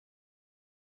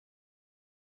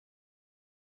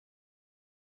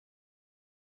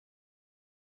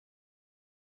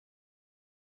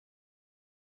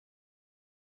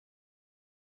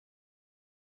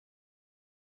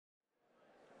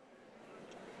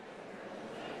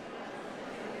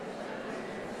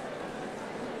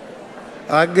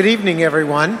Good evening,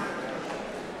 everyone.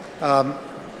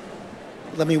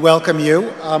 Let me welcome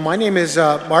you. My name is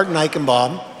Martin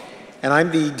Eichenbaum, and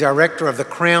I'm the director of the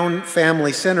Crown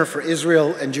Family Center for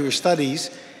Israel and Jewish Studies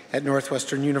at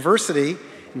Northwestern University.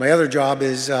 My other job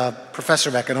is professor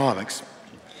of economics.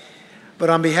 But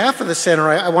on behalf of the center,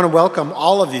 I want to welcome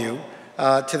all of you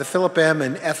to the Philip M.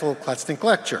 and Ethel Klutznick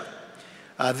Lecture.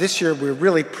 This year, we're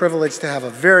really privileged to have a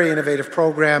very innovative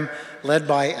program led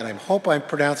by, and I hope I'm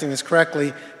pronouncing this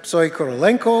correctly, Psoy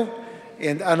Korolenko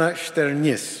and Anna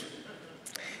Shternshis.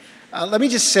 Let me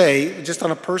just say, just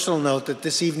on a personal note, that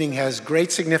this evening has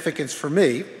great significance for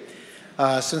me,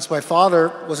 since my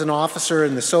father was an officer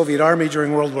in the Soviet Army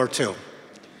during World War II.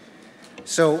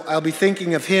 So I'll be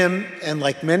thinking of him, and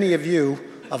like many of you,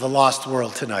 of a lost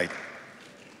world tonight.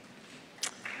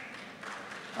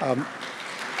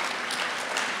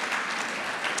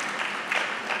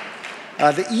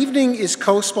 The evening is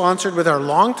co-sponsored with our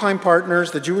longtime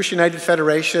partners, the Jewish United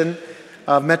Federation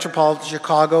of Metropolitan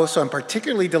Chicago, so I'm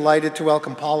particularly delighted to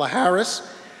welcome Paula Harris,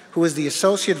 who is the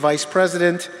Associate Vice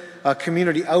President,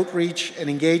 Community Outreach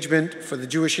and Engagement for the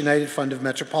Jewish United Fund of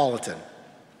Metropolitan.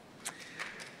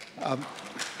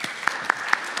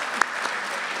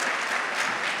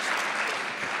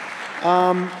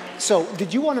 So,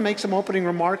 did you want to make some opening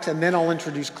remarks and then I'll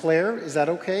introduce Claire? Is that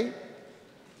okay?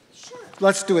 Sure.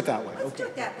 Let's do it that way. Let's do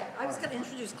it that way. I was going to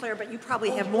introduce Claire, but you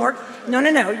probably have more. No,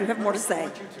 you have more to say.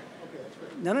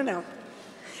 No.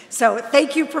 So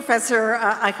thank you, Professor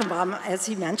Eichenbaum. As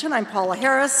he mentioned, I'm Paula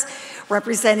Harris,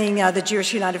 representing the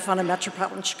Jewish United Fund of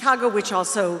Metropolitan Chicago, which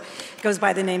also goes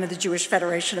by the name of the Jewish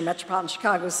Federation of Metropolitan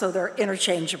Chicago, so they're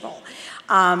interchangeable.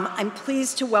 I'm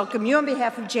pleased to welcome you on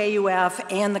behalf of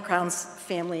JUF and the Crown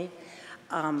Family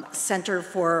Center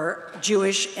for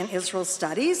Jewish and Israel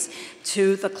Studies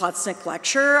to the Klutznick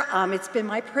Lecture. It's been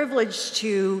my privilege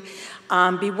to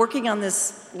be working on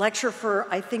this lecture for,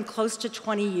 I think, close to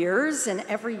 20 years, and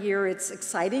every year it's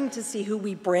exciting to see who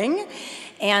we bring.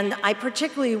 And I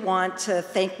particularly want to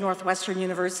thank Northwestern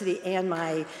University and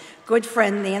my good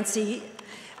friend Nancy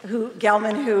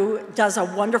Gelman, who does a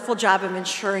wonderful job of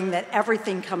ensuring that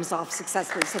everything comes off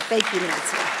successfully. So thank you,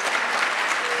 Nancy.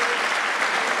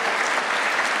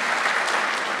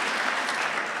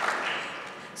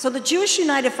 So the Jewish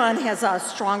United Fund has a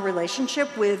strong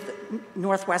relationship with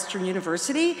Northwestern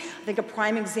University. I think a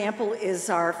prime example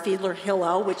is our Fiedler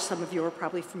Hillel, which some of you are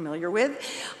probably familiar with.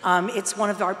 It's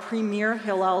one of our premier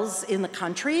Hillels in the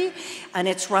country, and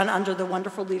it's run under the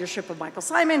wonderful leadership of Michael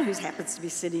Simon, who happens to be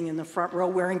sitting in the front row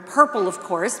wearing purple, of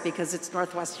course, because it's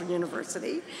Northwestern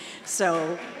University.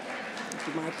 So,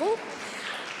 thank you, Michael.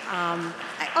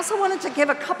 I also wanted to give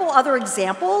a couple other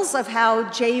examples of how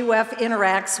JUF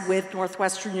interacts with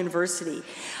Northwestern University.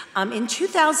 In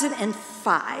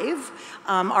 2005,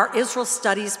 our Israel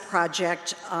Studies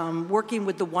project, working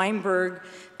with the Weinberg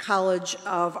College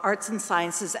of Arts and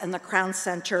Sciences and the Crown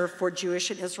Center for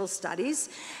Jewish and Israel Studies,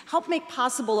 helped make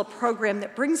possible a program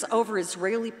that brings over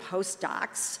Israeli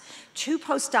postdocs, 2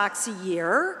 postdocs a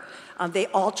year. They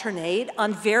alternate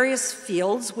on various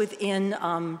fields within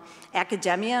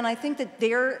academia, and I think that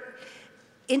their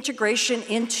integration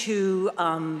into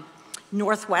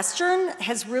Northwestern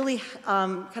has really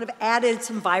kind of added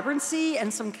some vibrancy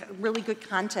and some really good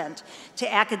content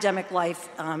to academic life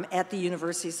at the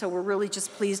university. So we're really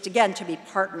just pleased, again, to be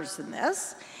partners in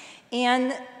this.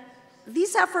 And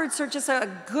these efforts are just a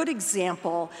good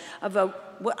example of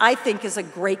what I think is a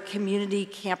great community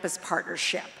campus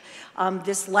partnership.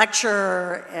 This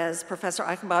lecture, as Professor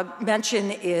Eichenbaum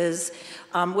mentioned,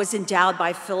 was endowed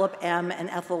by Philip M. and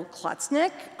Ethel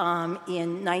Klutznick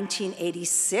in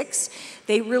 1986.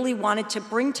 They really wanted to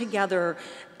bring together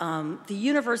the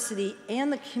university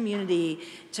and the community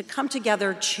to come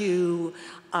together to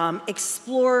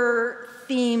explore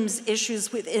themes,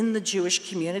 issues within the Jewish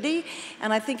community.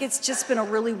 And I think it's just been a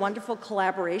really wonderful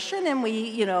collaboration, and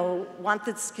we, want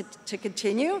this to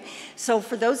continue. So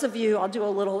for those of you, I'll do a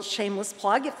little shameless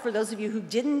plug. For those of you who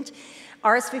didn't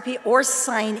RSVP or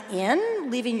sign in,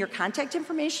 leaving your contact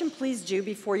information, please do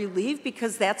before you leave,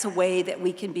 because that's a way that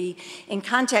we can be in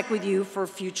contact with you for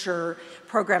future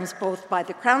programs, both by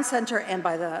the Crown Center and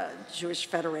by the Jewish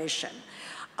Federation.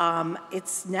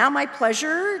 It's now my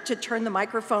pleasure to turn the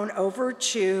microphone over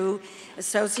to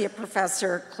Associate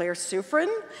Professor Claire Sufrin.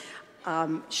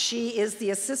 She is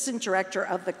the Assistant Director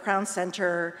of the Crown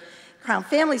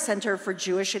Family Center for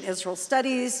Jewish and Israel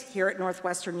Studies here at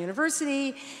Northwestern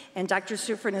University, and Dr.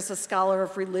 Sufrin is a scholar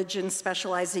of religion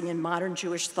specializing in modern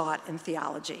Jewish thought and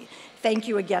theology. Thank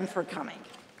you again for coming.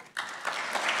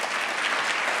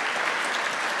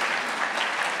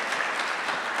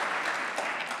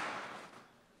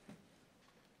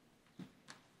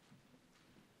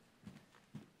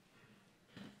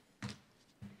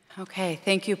 Okay,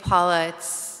 thank you, Paula.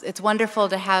 It's wonderful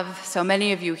to have so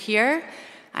many of you here.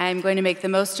 I'm going to make the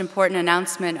most important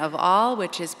announcement of all,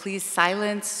 which is please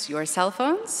silence your cell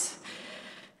phones.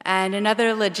 And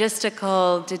another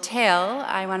logistical detail,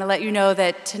 I want to let you know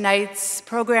that tonight's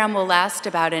program will last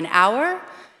about an hour,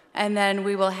 and then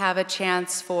we will have a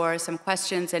chance for some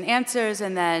questions and answers,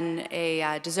 and then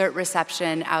a dessert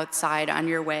reception outside on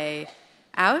your way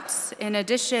out. In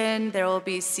addition, there will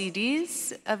be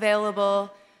CDs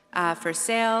available for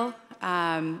sale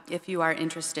if you are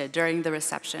interested during the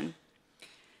reception.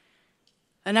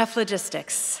 Enough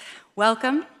logistics.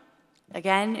 Welcome.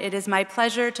 Again, it is my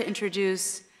pleasure to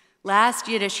introduce Last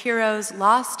Yiddish Heroes,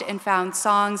 Lost and Found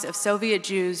Songs of Soviet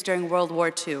Jews During World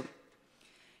War II.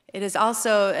 It is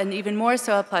also, and even more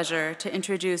so, a pleasure to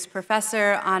introduce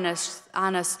Professor Anna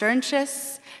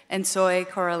Shternshis and Psoy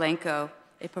Korolenko,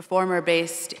 a performer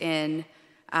based in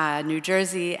New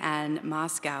Jersey and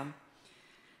Moscow.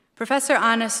 Professor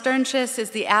Anna Shternshis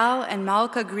is the Al and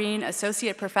Malka Green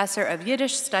Associate Professor of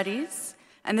Yiddish Studies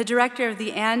and the director of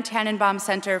the Anne Tannenbaum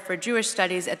Center for Jewish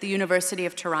Studies at the University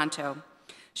of Toronto.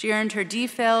 She earned her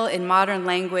DPhil in Modern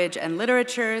Language and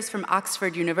Literatures from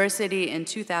Oxford University in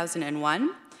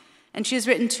 2001, and she has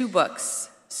written 2 books,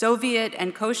 Soviet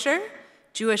and Kosher,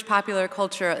 Jewish Popular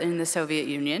Culture in the Soviet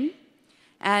Union,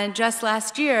 and just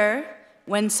last year,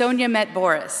 When Sonia Met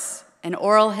Boris, an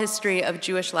oral history of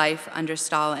Jewish life under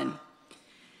Stalin.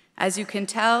 As you can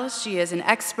tell, she is an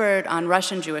expert on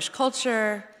Russian Jewish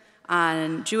culture,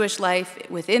 on Jewish life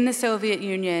within the Soviet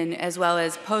Union, as well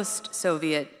as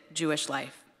post-Soviet Jewish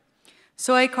life.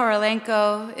 Psoy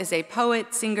Korolenko is a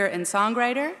poet, singer, and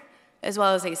songwriter, as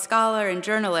well as a scholar and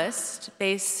journalist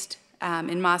based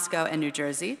in Moscow and New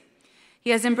Jersey. He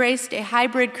has embraced a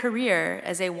hybrid career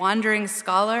as a wandering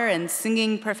scholar and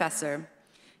singing professor.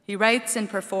 He writes and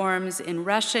performs in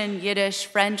Russian, Yiddish,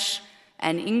 French,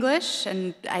 and English,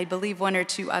 and I believe 1 or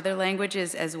 2 other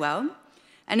languages as well,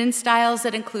 and in styles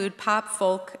that include pop,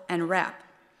 folk, and rap.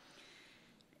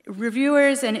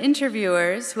 Reviewers and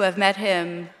interviewers who have met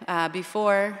him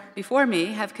before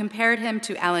me have compared him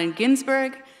to Allen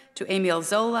Ginsberg, to Emile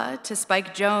Zola, to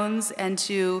Spike Jones, and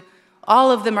to all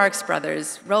of the Marx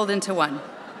Brothers rolled into one.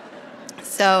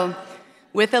 So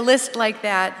with a list like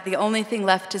that, the only thing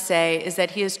left to say is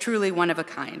that he is truly one of a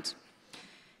kind.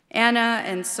 Anna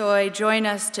and Psoy join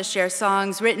us to share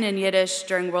songs written in Yiddish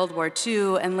during World War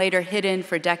II and later hidden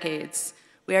for decades.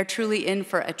 We are truly in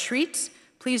for a treat.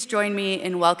 Please join me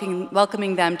in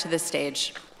welcoming them to the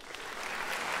stage.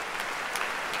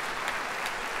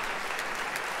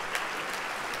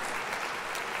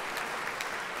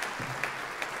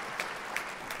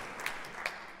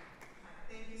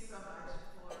 Thank you so much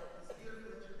for this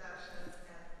beautiful introduction,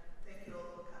 and thank you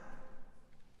all for coming.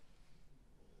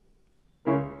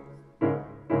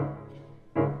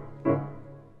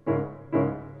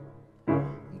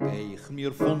 Geh ich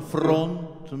mir von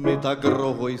Front mit a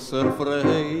größer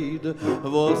Freude,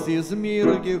 was ist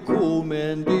mir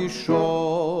gekommen, die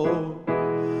Show.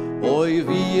 Oi,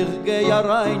 wie ich geh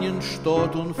rein in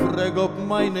Stadt und frag ob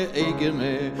meine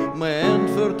eigene, man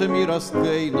antwortet mir als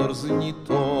keiners nicht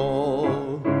da.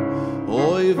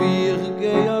 Oi, wie ich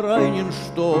geh rein in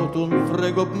Stadt und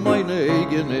frag ob meine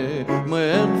eigene, man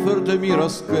antwortet mir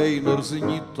als keiners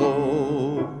nicht da.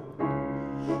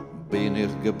 Bin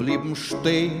ich geblieben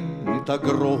stehen, mit der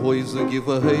Gräuse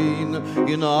gewehen,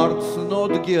 in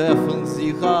Arznot geöffnet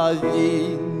sich ein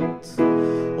Wind.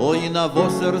 O in der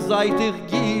Wasserseite ich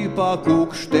gib a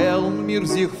Kuck, stellen mir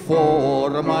sich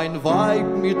vor, mein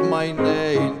Weib mit mein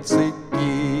einzig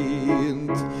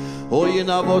Kind. O in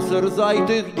der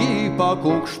Wasserseite ich gib a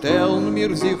Kuck, stellen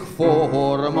mir sich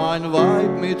vor, mein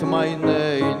Weib mit mein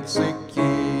einzig Kind.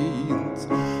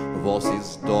 Was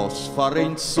ist das für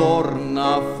ein Zorn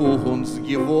auf uns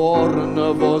geworden?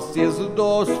 Was ist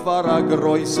das für ein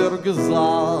größer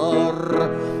Gesar?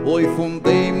 Oi, von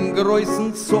dem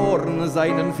größten Zorn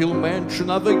seien viel Menschen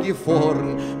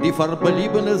weggefahren, die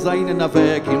Verbliebene seien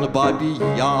weg in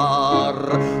Babi-Jahr.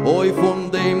 Oi, von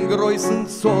dem größten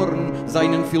Zorn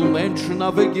seien viel Menschen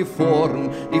weggefahren,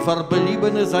 die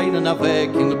Verbliebene seien weg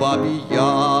in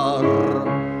Babi-Jahr.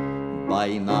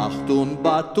 Bei Nacht und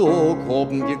bei Tag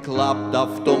haben geklappt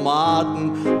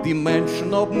Automaten, die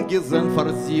Menschen haben gesehen,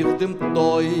 versiegt im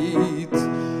Teut.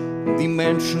 Die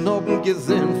Menschen haben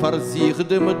gesehen,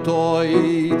 versiegt im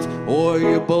Teut.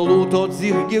 Oi, Blut hat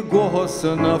sich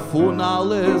gegossen von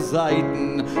allen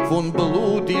Seiten, von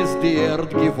Blut ist die Erde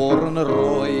geworden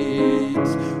reut.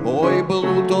 Oi,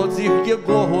 Blut hat sich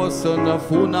gegossen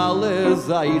von allen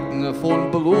Seiten, von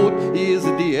Blut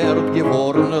ist die Erde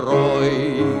geworden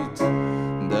reut.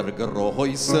 der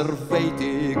größer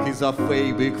Feitig ist a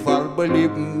Feibig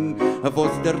verblieben,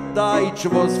 was der Deutsch,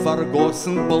 was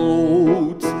vergossen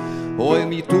Blut. Oi,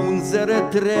 mit unsere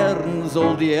Tränen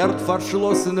soll die Erd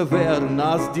verschlossen werden,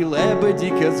 als die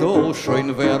Lebendige soll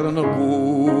schon werden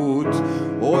gut.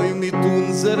 Oi, mit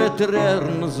unsere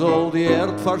Tränen soll die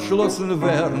Erd verschlossen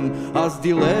werden, als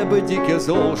die Lebendige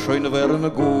soll schon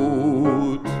werden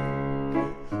gut.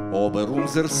 Aber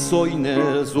unser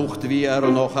Säune sucht wie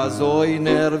noch a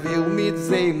Säune, will mit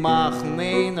sie machen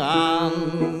in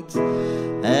Hand.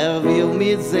 Will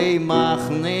mit sie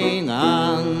machen in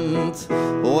Hand.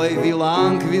 Oi, wie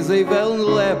lang wie sie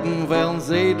wollen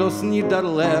sie das nicht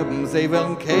erleben, sie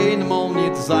wollen keinmal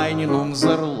nicht sein in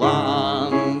unser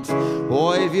Land.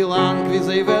 Oi, wie lang wie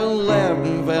sie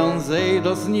wollen sie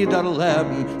das nicht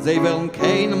erleben, sie wollen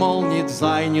keinmal nicht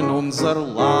sein in unser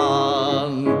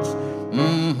Land.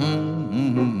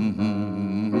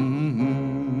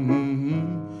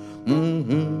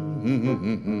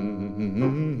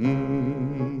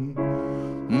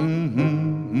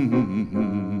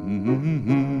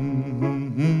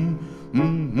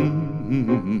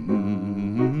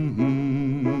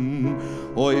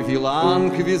 Oi, wie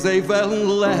lang wie sie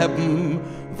wollen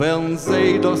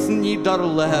sie das nicht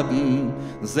erleben,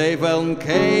 sie wollen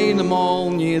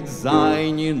keinmal nicht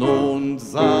sein in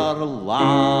unser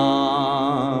Land.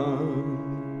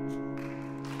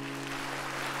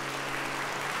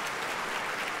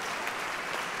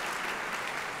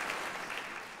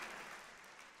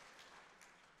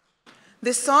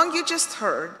 The song you just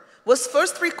heard was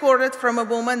first recorded from a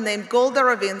woman named Golda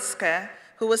Ravinskaya,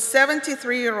 who was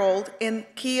 73-year-old in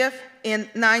Kiev in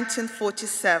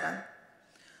 1947.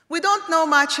 We don't know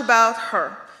much about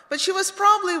her, but she was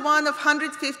probably one of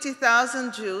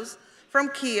 150,000 Jews from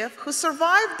Kiev who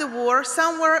survived the war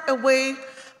somewhere away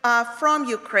from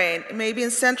Ukraine, maybe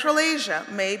in Central Asia,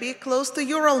 maybe close to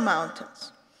Ural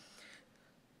Mountains,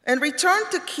 and returned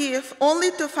to Kiev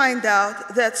only to find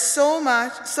out that so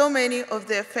many of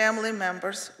their family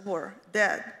members were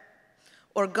dead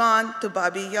or gone to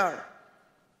Babi Yar.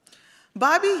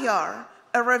 Babi Yar,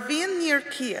 a ravine near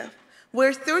Kiev,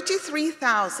 where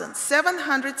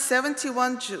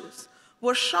 33,771 Jews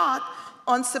were shot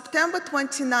on September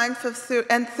 29th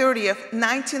and 30th,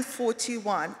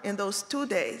 1941, in those 2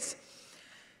 days.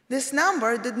 This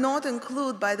number did not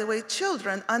include, by the way,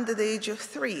 children under the age of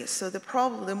 3, so there are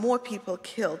probably more people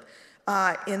killed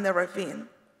in the ravine.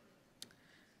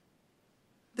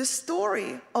 The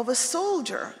story of a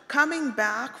soldier coming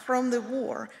back from the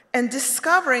war and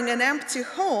discovering an empty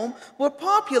home were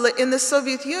popular in the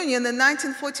Soviet Union in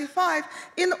 1945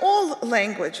 in all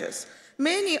languages.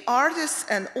 Many artists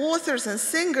and authors and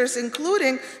singers,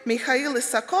 including Mikhail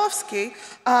Isakovsky,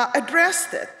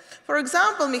 addressed it. For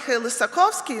example, Mikhail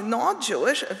Isakovsky, not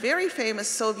Jewish, a very famous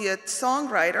Soviet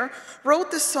songwriter,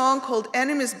 wrote a song called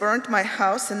 "Enemies Burnt My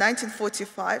House" in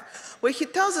 1945, where he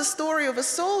tells a story of a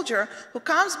soldier who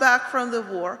comes back from the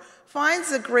war,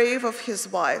 finds the grave of his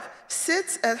wife,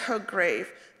 sits at her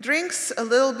grave, drinks a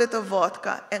little bit of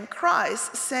vodka, and cries,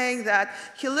 saying that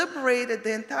he liberated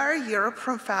the entire Europe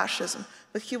from fascism,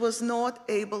 but he was not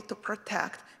able to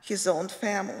protect his own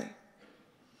family.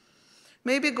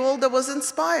 Maybe Golda was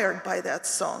inspired by that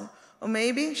song, or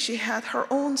maybe she had her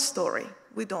own story.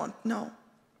 We don't know.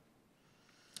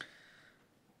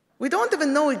 We don't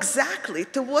even know exactly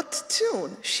to what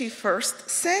tune she first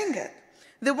sang it.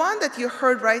 The one that you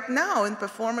heard right now in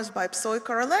performance by Psoy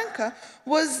Korolenko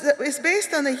is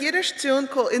based on a Yiddish tune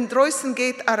called "In Droysen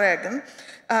geht a Regen,"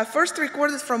 first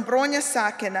recorded from Bronya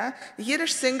Sakina, a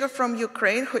Yiddish singer from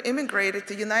Ukraine who immigrated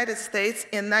to the United States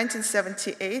in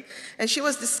 1978. And she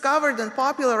was discovered and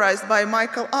popularized by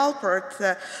Michael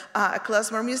Alpert, a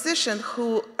klezmer musician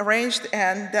who arranged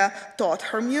and taught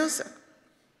her music.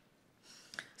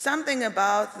 Something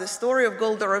about the story of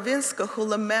Golda Ravinska, who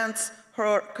laments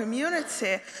her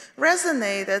community,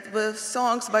 resonated with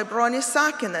songs by Bronya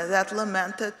Sakina that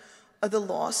lamented the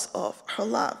loss of her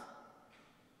love.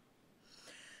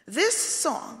 This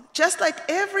song, just like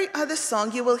every other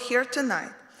song you will hear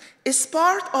tonight, is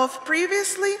part of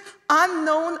previously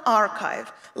unknown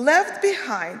archive left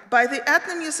behind by the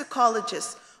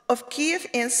ethnomusicologists of Kiev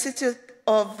Institute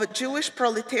of Jewish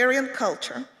Proletarian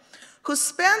Culture, who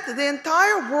spent the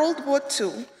entire World War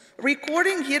II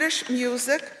recording Yiddish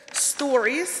music,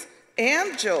 stories,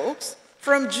 and jokes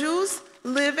from Jews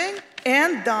living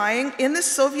and dying in the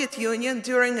Soviet Union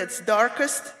during its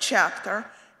darkest chapter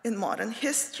in modern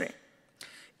history.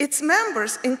 Its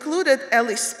members included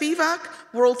Eli Spivak,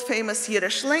 world-famous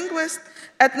Yiddish linguist,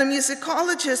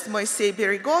 ethnomusicologist Moisei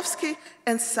Berigovsky,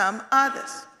 and some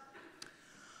others.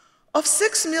 Of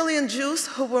 6 million Jews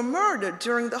who were murdered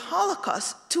during the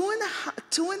Holocaust,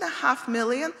 2.5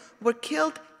 million were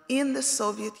killed in the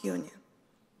Soviet Union.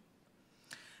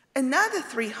 Another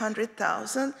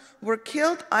 300,000 were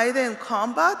killed either in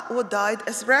combat or died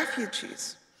as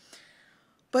refugees.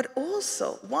 But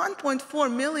also,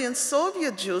 1.4 million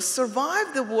Soviet Jews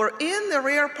survived the war in the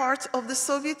rare parts of the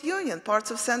Soviet Union,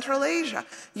 parts of Central Asia,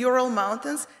 Ural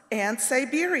Mountains, and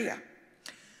Siberia.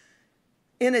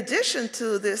 In addition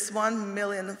to this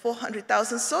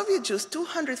 1,400,000 Soviet Jews,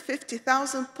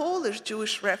 250,000 Polish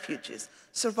Jewish refugees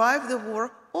survived the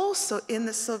war also in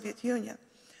the Soviet Union.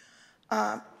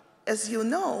 As you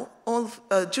know,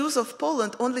 Jews of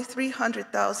Poland, only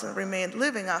 300,000 remained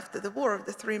living after the war of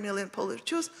the 3 million Polish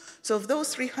Jews. So of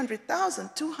those 300,000,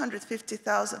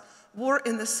 250,000 were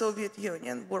in the Soviet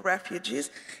Union, were refugees.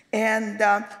 And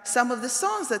some of the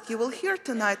songs that you will hear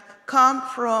tonight come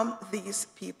from these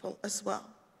people as well.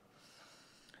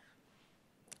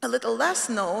 A little less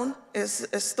known is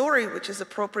a story which is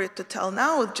appropriate to tell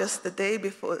now, just the day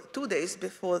before, 2 days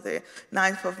before the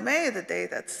 9th of May, the day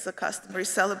that's customary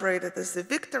celebrated as the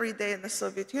Victory Day in the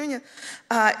Soviet Union,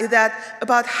 that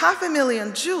about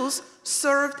 500,000 Jews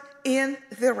served in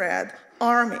the Red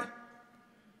Army.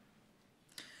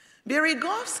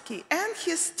 Berezovsky and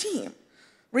his team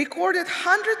recorded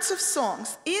hundreds of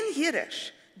songs in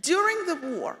Yiddish during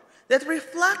the war that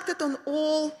reflected on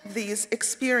all these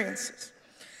experiences.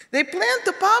 They planned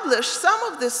to publish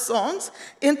some of these songs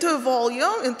into a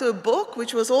volume, into a book,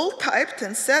 which was all typed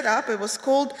and set up. It was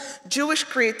called Jewish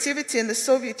Creativity in the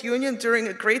Soviet Union During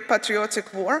a Great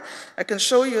Patriotic War. I can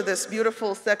show you this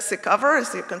beautiful, sexy cover.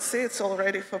 As you can see, it's all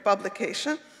ready for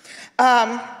publication.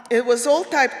 It was all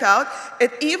typed out.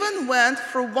 It even went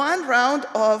through one round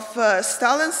of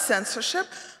Stalin's censorship,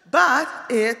 but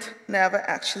it never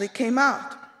actually came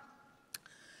out.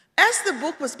 As the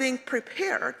book was being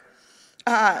prepared,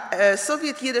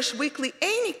 Soviet Yiddish weekly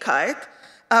Einigkeit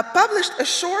published a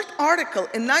short article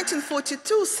in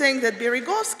 1942 saying that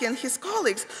Berezovsky and his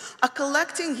colleagues are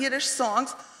collecting Yiddish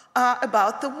songs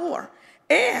about the war.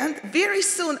 And very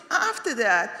soon after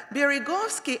that,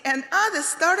 Berezovsky and others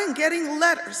started getting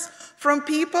letters from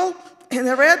people in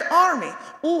the Red Army,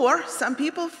 or some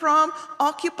people from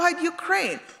occupied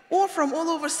Ukraine, or from all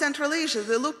over Central Asia.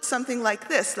 They looked something like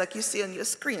this, like you see on your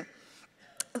screen.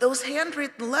 Those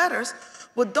handwritten letters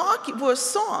were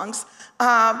songs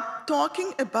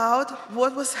talking about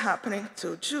what was happening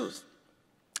to Jews.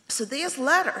 So these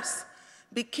letters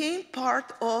became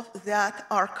part of that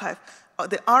archive,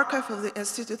 the archive of the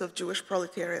Institute of Jewish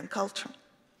Proletarian Culture.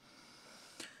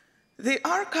 The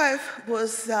archive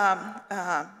was,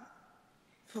 I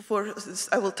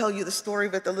will tell you the story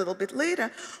of it a little bit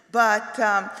later, but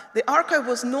the archive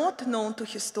was not known to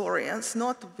historians,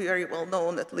 not very well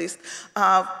known at least,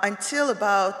 until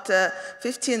about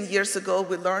 15 years ago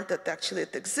we learned that actually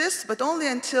it exists, but only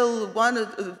until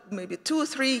maybe 2 or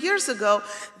 3 years ago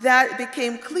that it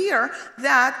became clear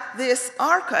that this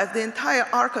archive, the entire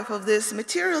archive of these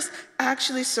materials,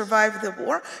 actually survived the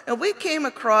war. And we came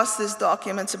across these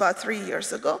documents about 3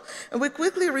 years ago, and we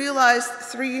quickly realized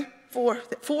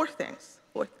four things.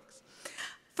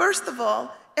 First of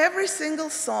all, every single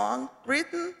song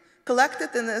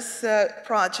collected in this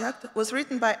project was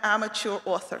written by amateur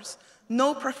authors.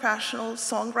 No professional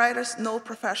songwriters, no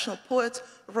professional poets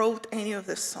wrote any of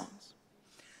these songs.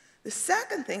 The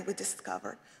second thing we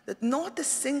discovered, that not a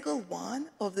single one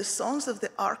of the songs of the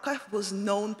archive was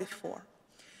known before.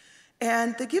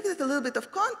 And to give it a little bit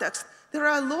of context, there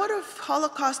are a lot of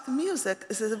Holocaust music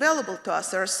that is available to us.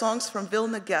 There are songs from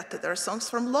Vilna Ghetto, there are songs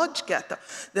from Lodz Ghetto,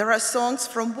 there are songs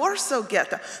from Warsaw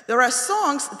Ghetto, there are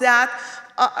songs that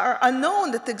are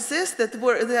unknown, that exist, that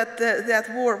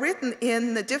were written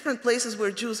in the different places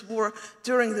where Jews were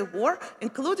during the war,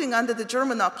 including under the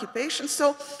German occupation.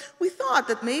 So we thought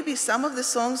that maybe some of the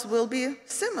songs will be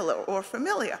similar or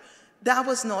familiar. That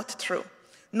was not true.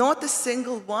 Not a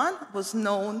single one was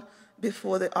known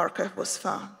before the archive was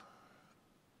found.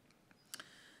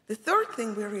 The third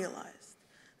thing we realized,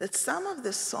 that some of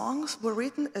the songs were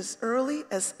written as early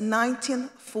as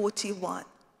 1941,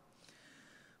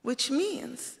 which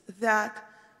means that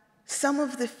some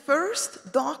of the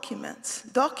first documents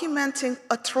documenting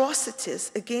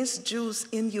atrocities against Jews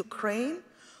in Ukraine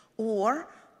or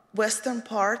western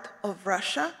part of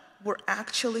Russia were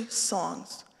actually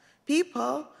songs.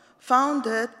 People found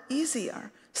it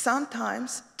easier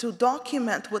sometimes to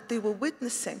document what they were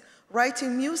witnessing,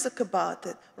 writing music about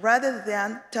it, rather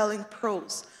than telling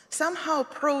prose. Somehow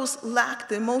prose lacked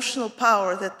the emotional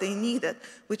power that they needed,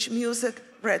 which music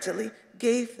readily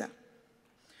gave them.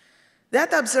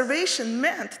 That observation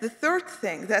meant, the third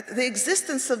thing, that the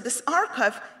existence of this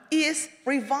archive is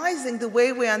revising the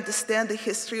way we understand the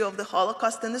history of the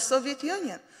Holocaust in the Soviet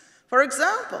Union. For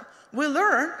example, we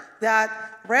learn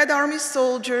that Red Army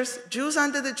soldiers, Jews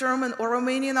under the German or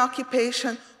Romanian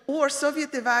occupation, or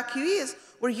Soviet evacuees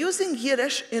were using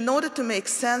Yiddish in order to make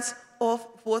sense of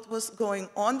what was going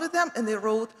on with them, and they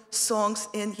wrote songs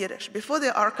in Yiddish. Before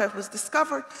the archive was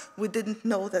discovered, we didn't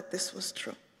know that this was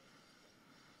true.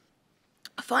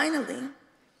 Finally,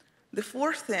 the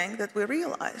fourth thing that we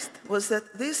realized was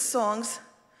that these songs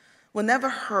were never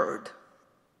heard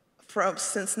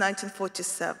since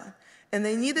 1947, and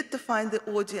they needed to find the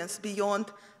audience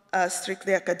beyond a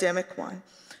strictly academic one.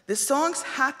 The songs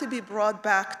had to be brought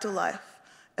back to life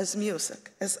as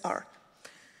music, as art.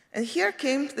 And here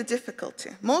came the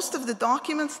difficulty. Most of the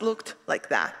documents looked like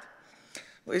that.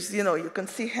 Which, you can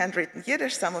see handwritten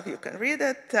Yiddish, some of you can read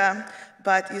it,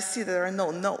 but you see there are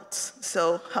no notes.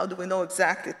 So how do we know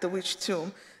exactly to which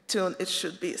tune it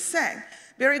should be sang?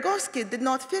 Berezovsky did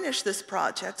not finish this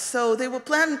project, so they were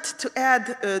planned to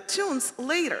add tunes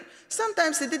later.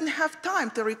 Sometimes they didn't have time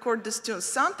to record these tunes.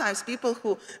 Sometimes people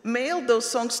who mailed those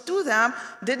songs to them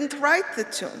didn't write the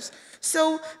tunes.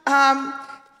 So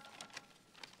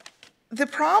the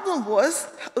problem was,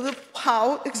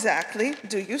 how exactly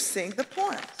do you sing the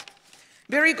poems?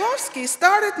 Berezovsky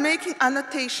started making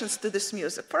annotations to this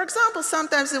music. For example,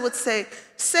 sometimes it would say,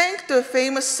 sang to a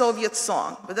famous Soviet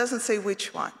song, but it doesn't say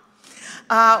which one.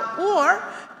 Or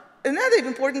another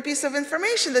important piece of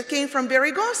information that came from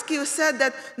Berezovsky who said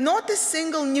that not a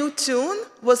single new tune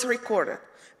was recorded.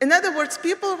 In other words,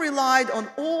 people relied on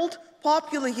old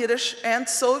popular Yiddish and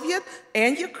Soviet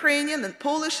and Ukrainian and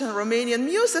Polish and Romanian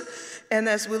music, and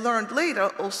as we learned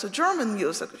later, also German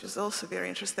music, which is also very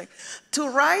interesting, to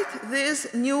write these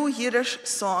new Yiddish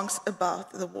songs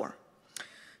about the war.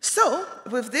 So,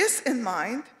 with this in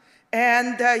mind,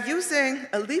 and using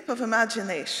a leap of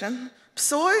imagination,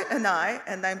 Psoy and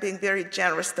I'm being very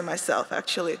generous to myself,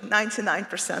 actually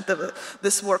 99% of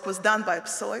this work was done by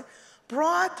Psoy,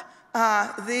 brought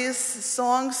these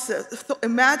songs,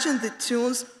 imagined the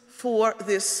tunes for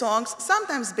these songs,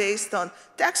 sometimes based on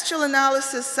textual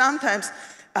analysis, sometimes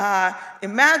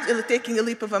taking a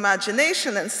leap of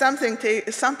imagination, and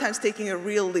sometimes taking a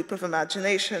real leap of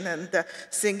imagination and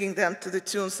singing them to the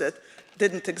tunes that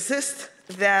didn't exist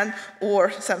then,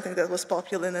 or something that was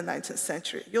popular in the 19th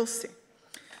century. You'll see.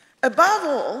 Above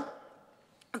all,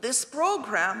 this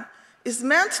program is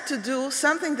meant to do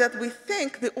something that we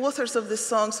think the authors of the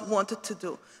songs wanted to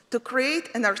do, to create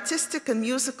an artistic and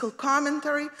musical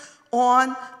commentary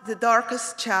on the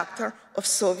darkest chapter of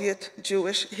Soviet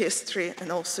Jewish history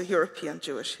and also European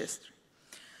Jewish history.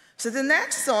 So the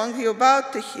next song you're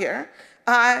about to hear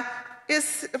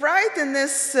is right in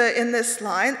this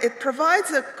line. It provides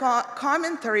a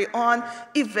commentary on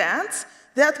events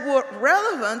that were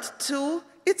relevant to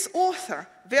its author,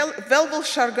 Velvel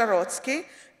Shargorodsky,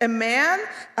 a man,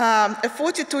 a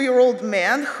 42-year-old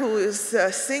man who is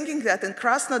singing that in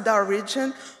Krasnodar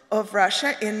region of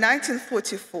Russia in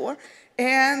 1944.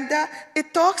 And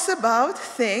it talks about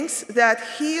things that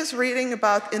he is reading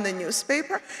about in the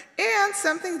newspaper and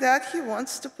something that he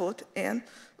wants to put in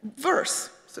verse.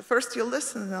 So first you'll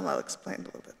listen and then I'll explain a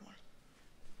little bit more.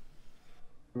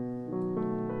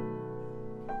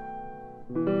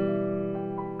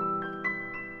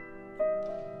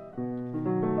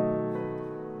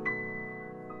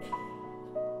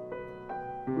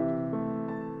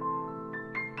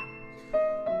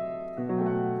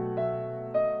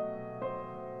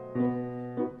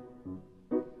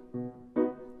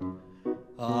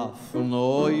 Auf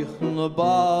neuchen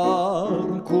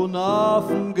Bark und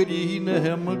auf'n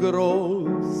grünem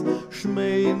Groß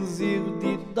schmähen sich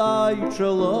die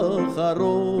Deutschelach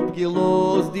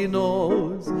herabgelost die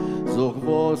Nose. Sog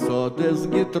was hat es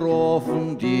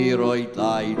getroffen, die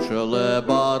Deutschele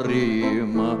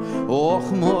Barim?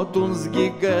 Och mot uns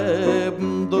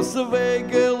gegeben das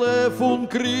Wegele von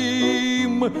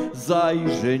Krim. Sei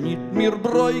genit mir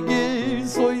Bräuge,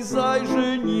 so sei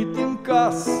genit in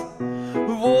Kass.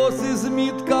 Was ist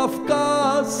mit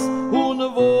Kafkas und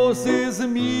was ist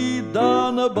mit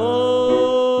Donbass?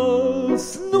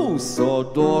 Nu so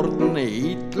dort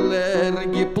Hitler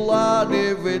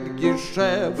geplane wird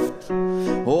Geschäft.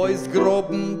 Ois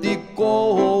groben die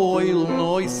Keulen,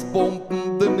 ois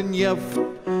pompen dem Neft.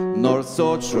 Nor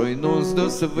so schön uns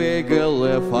das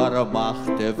Wegele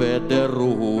vermachte wird der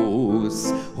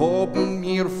Russ. Haben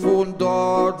wir von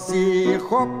dort sich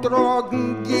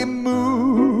abtragen Gemüse.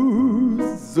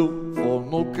 So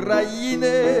von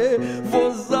Ukraine,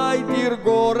 wo seid ihr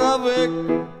gora weg?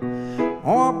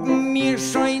 Haben wir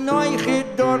schon euch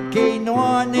dort kein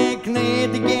Ohne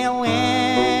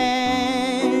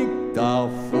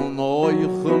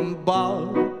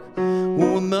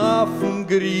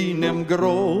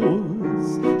groß,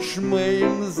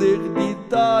 schmähen sich die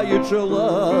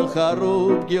Teitschler,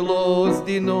 harub gelos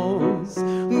die Nuss.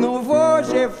 Nu wo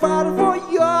je far wo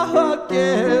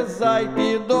Jahre, seid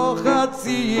ihr doch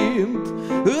erziemt,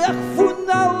 ach von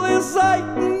alle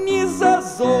Seiten ist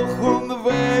so und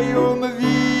weh und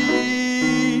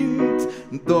Wind.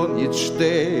 Doch nicht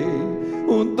steh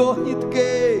und doch nicht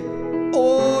geh,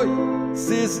 oi, es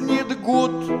ist nicht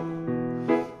gut.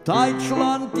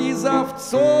 Deutschland ist auf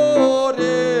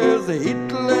Zores,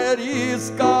 Hitler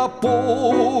ist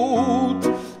kaputt.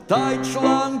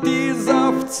 Deutschland ist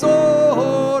auf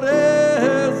Zores,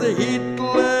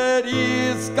 Hitler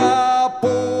ist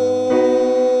kaputt.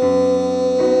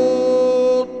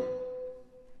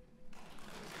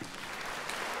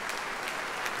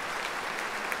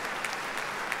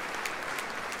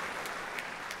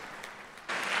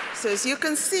 So as you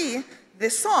can see, the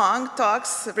song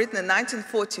talks, written in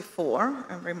 1944,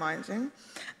 I'm reminding,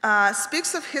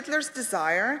 speaks of Hitler's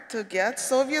desire to get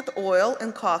Soviet oil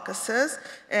in Caucasus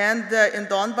and in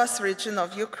Donbas region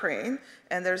of Ukraine.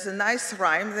 And there's a nice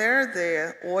rhyme there.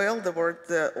 The oil,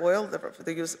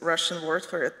 they use Russian word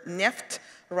for it, neft,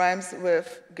 rhymes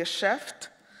with Geschäft,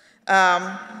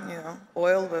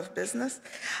 oil with business.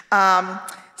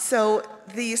 So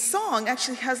the song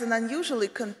actually has an unusually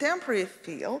contemporary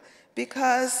feel,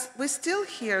 because we still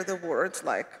hear the words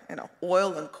like,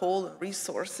 oil and coal and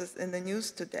resources in the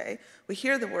news today. We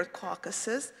hear the word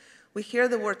Caucasus, we hear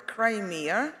the word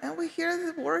Crimea, and we hear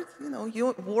the word,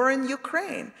 war in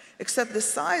Ukraine, except the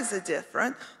sides are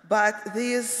different, but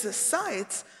these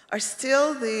sites are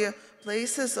still the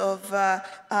places of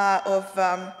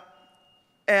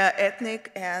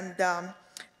ethnic and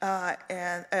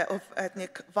of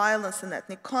ethnic violence and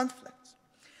ethnic conflict.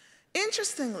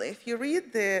 Interestingly, if you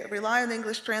rely on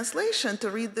English translation to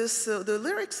read the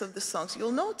lyrics of the songs,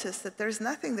 you'll notice that there's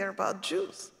nothing there about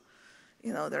Jews.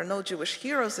 There are no Jewish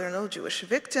heroes, there are no Jewish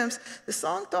victims. The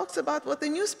song talks about what the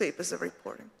newspapers are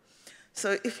reporting.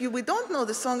 So if we don't know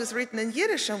the song is written in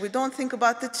Yiddish and we don't think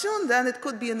about the tune, then it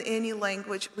could be in any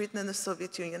language written in the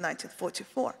Soviet Union in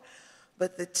 1944.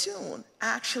 But the tune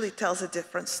actually tells a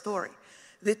different story.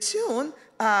 The tune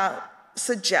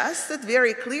suggested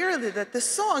very clearly that the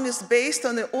song is based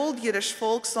on the old Yiddish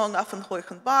folk song auf den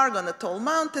hohen Berg, on a tall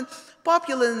mountain,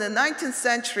 popular in the 19th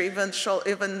century. Even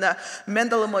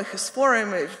Mendele Moiches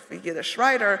Forum, a Yiddish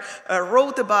writer,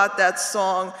 wrote about that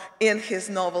song in his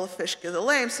novel Fischke the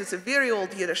Lame. So it's a very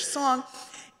old Yiddish song.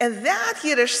 And that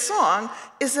Yiddish song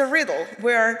is a riddle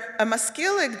where a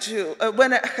Maskilic Jew,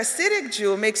 when a Hasidic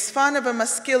Jew makes fun of a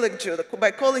Maskilic Jew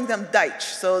by calling them Deutsch,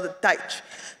 so the Deutsch.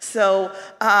 So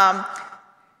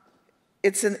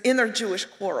it's an inner Jewish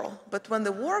quarrel. But when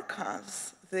the war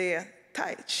comes, the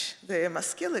Deutsch, the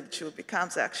Maskilic Jew,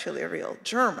 becomes actually a real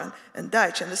German and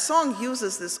Deutsch. And the song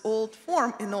uses this old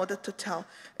form in order to tell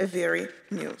a very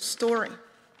new story.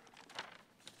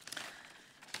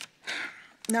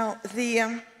 Now,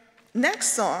 the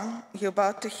next song you're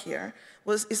about to hear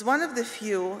is one of the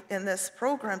few in this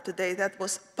program today that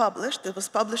was published. It was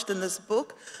published in this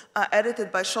book,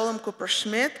 edited by Sholem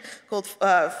Cooper-Schmidt, called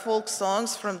Folk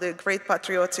Songs from the Great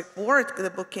Patriotic War.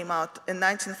 The book came out in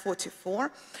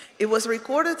 1944. It was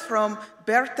recorded from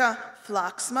Berta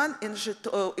Flaxman in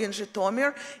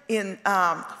Zhytomyr,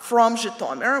 from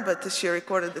Zhytomyr, but she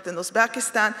recorded it in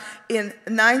Uzbekistan in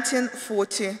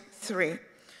 1943.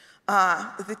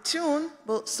 The tune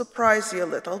will surprise you a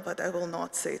little, but I will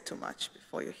not say too much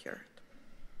before you hear it.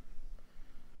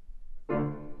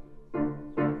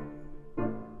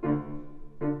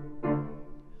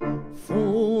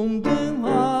 Von dem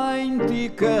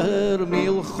eintiger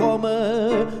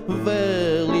Milchome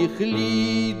will ich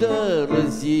Lieder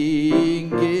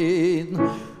singen,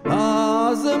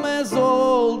 als me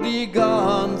soll die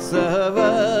ganze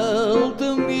Welt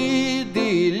mit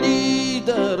die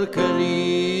Lieder klingen,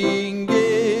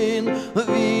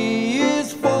 wie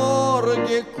es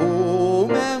vorgekommen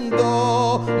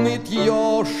da mit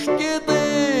Joschke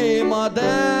dem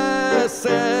Adesser,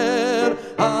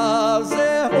 als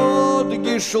hat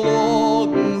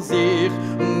geschlagen sich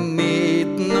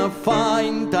mit nem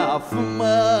Feind auf Messer.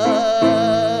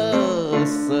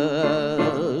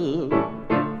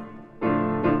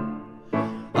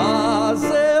 Als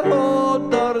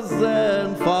hat der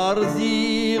Sinn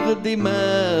versiegt die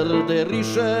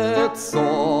mörderische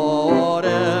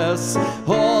Zores,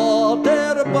 hat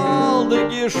bald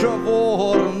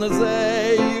geschworen,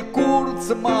 sei kurz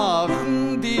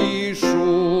machen die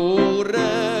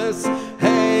Schures.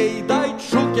 Hey,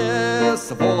 Deutschukes,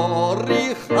 war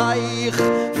ich euch,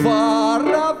 war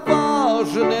a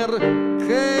Waschner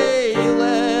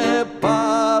Kehle,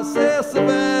 pass es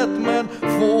wird man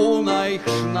von euch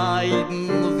schneiden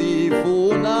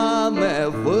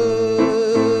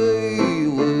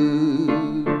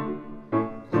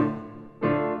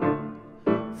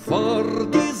Für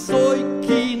die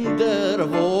Säukinder,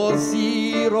 wo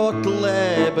sie rot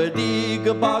lebendig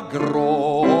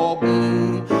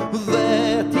begraben,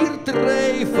 wird ihr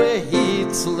Treife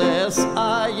Hitzles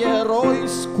Eier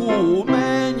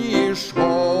auskommen nicht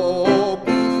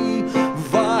haben,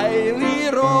 weil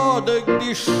ihr Rodek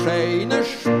die schöne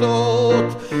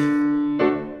Stadt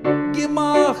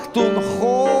gemacht und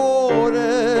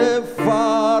Chore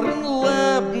fahren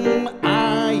Leben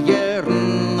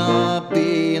Eiern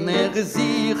bin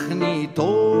sich nicht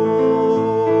ore.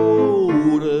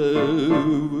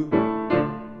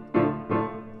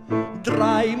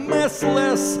 Drei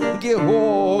Messles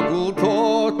gehogelt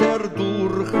hat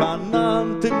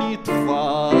durchanand mit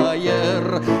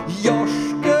Feier,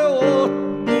 Joschke hat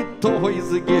mit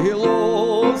Häuse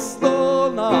gelost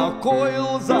und a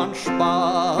Keul san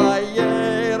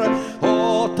Speier,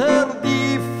 hat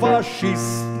die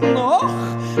Faschisten noch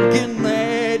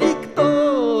genädigt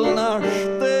und a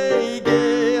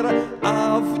Staiger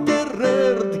auf der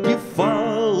Erd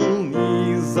gefallen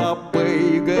is a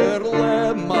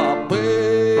Peigerle ma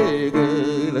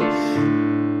Peigel.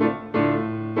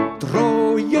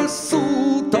 Трое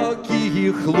суток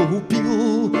их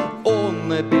лупил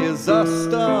он без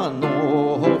остановки.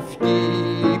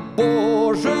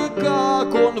 Боже,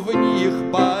 как он в них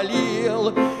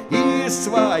болел из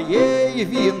своей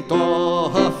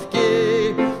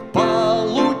винтовки.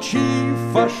 Получив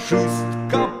фашист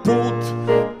капут,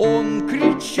 он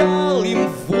кричал им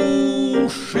в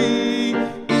уши,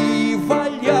 и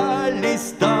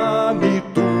валялись там и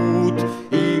тут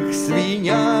их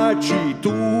свинячьи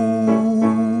туши.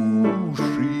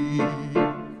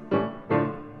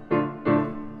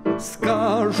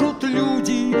 Скажут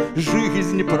люди,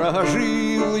 жизнь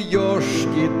прожил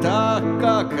Ёшки так,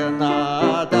 как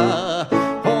надо.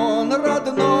 Он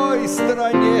родной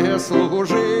стране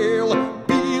служил,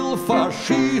 бил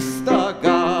фашиста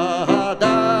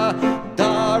гада.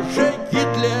 Даже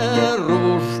Гитлер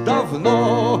уж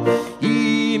давно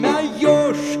имя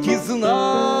Ёшки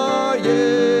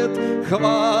знает,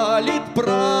 хвалит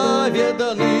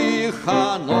праведных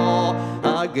оно,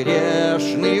 а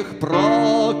грешных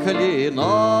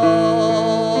проклинает.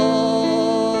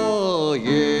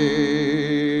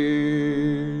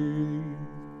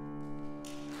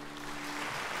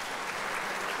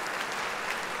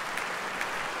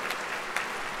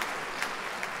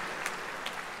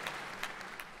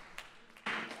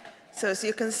 So as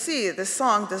you can see, the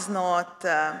song does not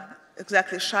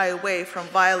exactly shy away from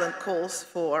violent calls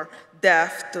for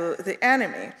death to the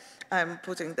enemy. I'm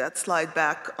putting that slide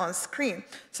back on screen.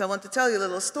 So I want to tell you a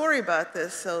little story about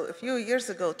this. So a few years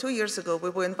ago, 2 years ago,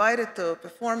 we were invited to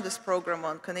perform this program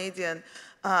on Canadian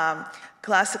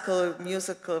classical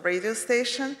musical radio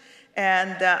station.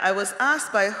 And I was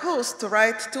asked by a host to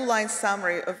write 2-line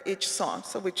summary of each song.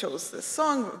 So we chose this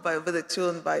song with a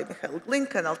tune by Michael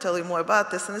Glinka, and I'll tell you more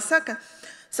about this in a second.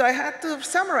 So I had to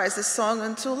summarize this song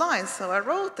in 2 lines. So I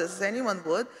wrote this, as anyone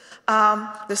would.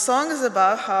 The song is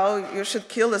about how you should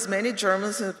kill as many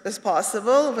Germans as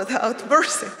possible without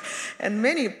mercy. And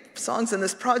many songs in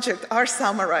this project are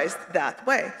summarized that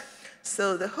way.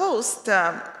 So the host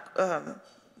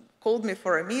called me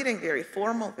for a meeting, very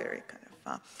formal, very kind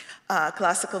of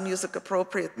classical music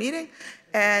appropriate meeting.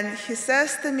 And he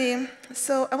says to me,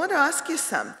 so I want to ask you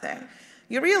something.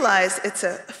 You realize it's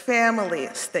a family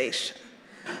station.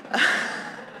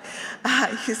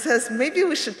 He says, maybe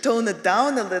we should tone it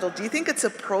down a little. Do you think it's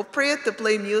appropriate to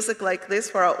play music like this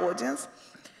for our audience?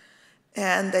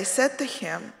 And I said to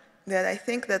him that I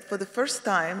think that for the first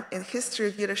time in history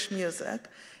of Yiddish music,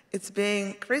 it's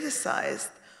being criticized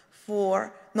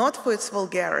not for its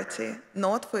vulgarity,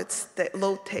 not for its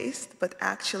low taste, but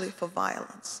actually for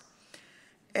violence.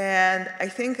 And I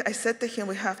think I said to him,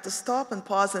 we have to stop and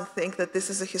pause and think that this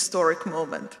is a historic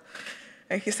moment.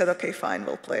 And he said, okay, fine,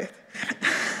 we'll play it.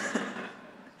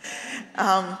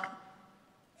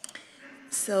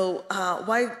 So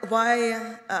why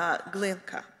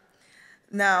Glinka?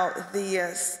 Now,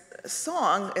 the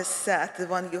song is set, the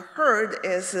one you heard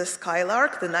is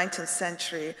Skylark, the 19th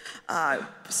century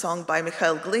song by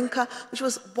Mikhail Glinka, which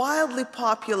was wildly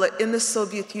popular in the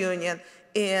Soviet Union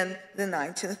in the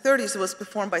 1930s. It was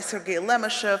performed by Sergei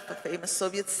Lemeshev, a famous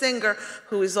Soviet singer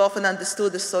who is often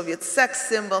understood as Soviet sex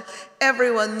symbol.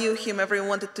 Everyone knew him, everyone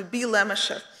wanted to be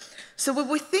Lemeshev. So we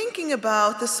were thinking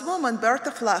about this woman,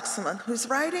 Berta Flaxman, who's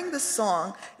writing the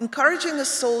song, encouraging a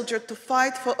soldier to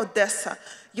fight for Odessa.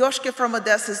 Yoshke from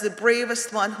Odessa is the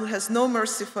bravest one who has no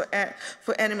mercy for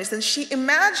enemies. And she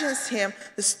imagines him,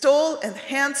 this tall and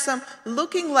handsome,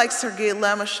 looking like Sergei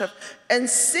Lemeshev, and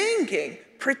singing,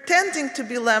 pretending to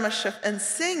be Lemeshev, and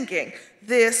singing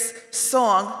this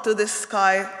song to the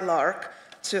skylark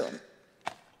tune.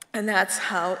 And that's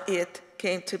how it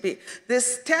came to be.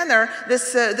 This tenor,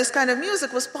 this kind of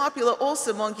music was popular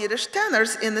also among Yiddish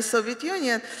tenors in the Soviet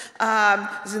Union.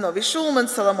 Zinovy Shulman,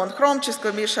 Solomon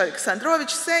Khromchenko, Misha Alexandrovich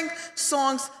sang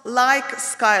songs like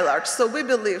Skylark. So we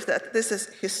believe that this is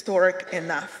historic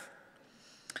enough.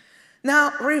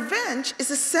 Now, revenge is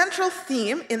a central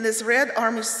theme in these Red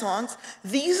Army songs.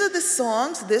 These are the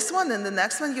songs, this one and the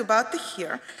next one you're about to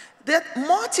hear, that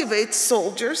motivate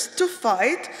soldiers to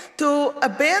fight, to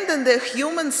abandon their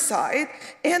human side,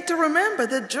 and to remember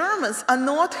that Germans are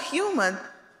not human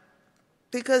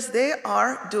because they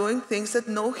are doing things that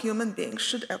no human being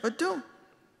should ever do.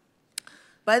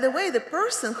 By the way, the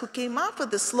person who came up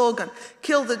with the slogan,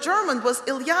 "Kill the German," was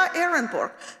Ilya Ehrenburg,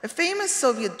 a famous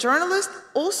Soviet journalist,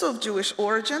 also of Jewish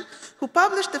origin, who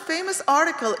published a famous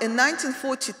article in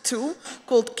 1942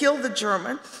 called "Kill the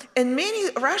German," and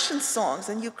many Russian songs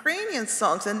and Ukrainian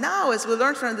songs, and now, as we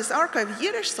learned from this archive,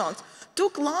 Yiddish songs,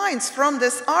 took lines from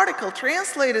this article,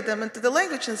 translated them into the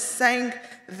language, and sang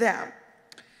them.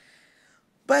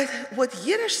 But what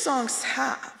Yiddish songs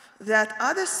have that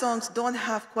other songs don't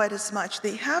have quite as much.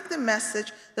 They have the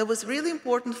message that was really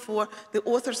important for the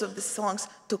authors of the songs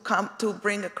to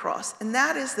bring across. And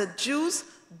that is that Jews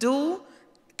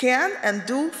can and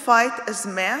do fight as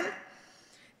men,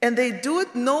 and they do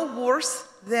it no worse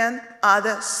than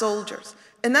other soldiers.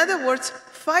 In other words,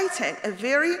 fighting a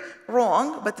very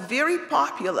wrong but very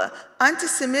popular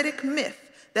anti-Semitic myth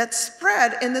that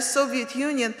spread in the Soviet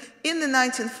Union in the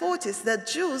 1940s, that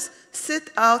Jews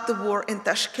sit out the war in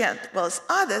Tashkent, whilst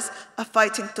others are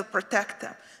fighting to protect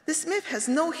them. This myth has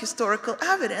no historical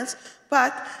evidence,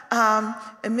 but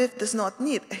a myth does not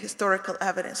need a historical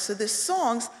evidence. So the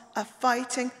songs are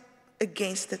fighting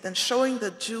against it and showing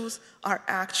that Jews are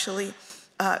actually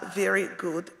very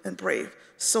good and brave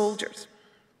soldiers.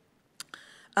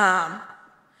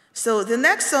 So the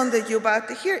next song that you're about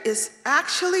to hear is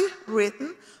actually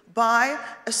written by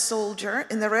a soldier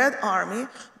in the Red Army,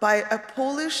 by a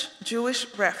Polish Jewish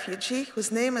refugee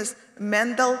whose name is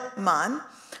Mendel Mann.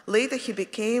 Later he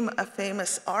became a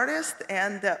famous artist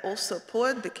and also a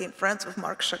poet, became friends with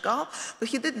Marc Chagall, but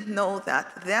he didn't know that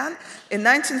then. In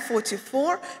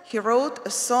 1944, he wrote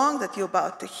a song that you're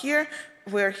about to hear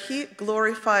where he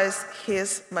glorifies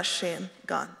his machine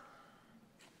gun.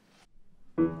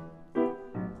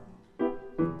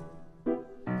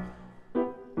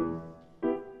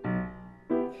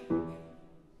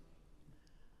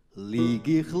 Lieg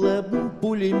ich leben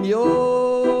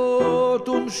Pulemjot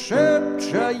und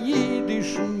schätsch a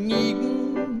jiddischen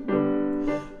Nigen,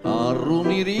 arum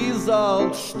mir is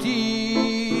alt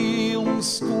still und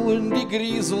stuen die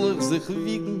Grieselig sich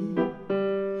wiegen.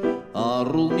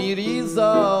 Arum mir is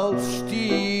alt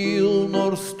still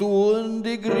nor stuen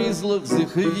die Grieselig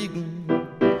sich wiegen.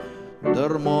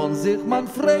 Der Mann sich man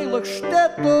freilich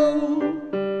stettel,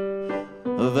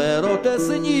 wer hat es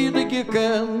nie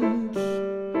gekannt.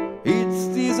 It's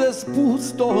dieses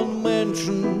Puston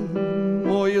Menschen,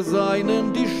 wo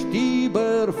seinen die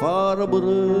Stieber verbrennt.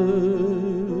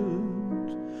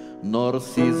 Nor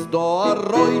sis da a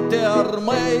reute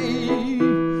Armee,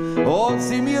 hat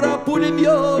sie mir a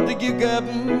Pulemjot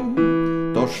gegeben.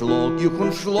 Da schlag ich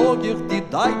die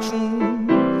Deutschen,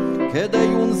 kedei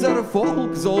unser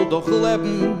Volk soll doch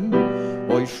leben.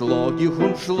 Oi schlag ich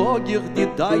die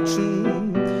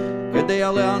Deutschen, kedei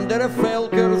alle andere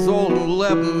Völker sollen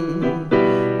leben.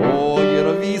 O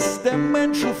ihr wisst dem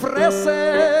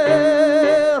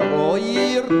Menschenfresser, o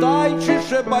ihr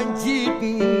deutsche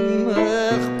Banditen,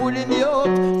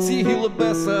 Pulemjot ziel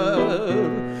besser,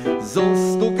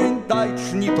 sollst du kein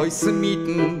Deutsch nicht euch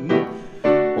mieten.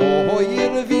 O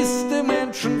ihr wisst dem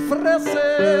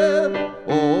Menschenfresser,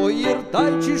 o ihr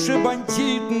deutsche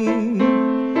Banditen,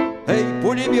 hey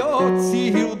Pulemjot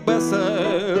ziel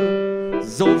besser,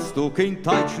 sollst du kein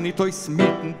Deutsch nicht euch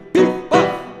mieten.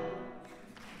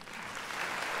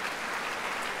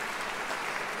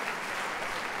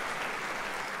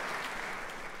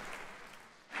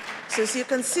 So as you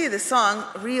can see, the song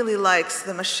really likes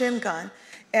the machine gun.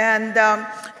 And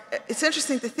it's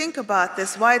interesting to think about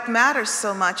this, why it matters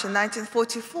so much in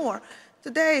 1944.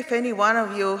 Today, if any one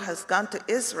of you has gone to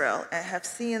Israel and have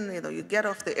seen, you get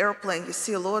off the airplane, you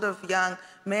see a lot of young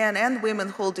men and women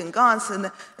holding guns,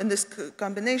 and this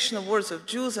combination of words of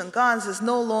Jews and guns is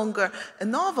no longer a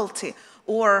novelty.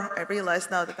 Or, I realize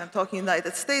now that I'm talking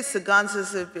United States, the guns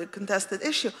is a contested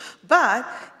issue. But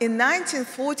in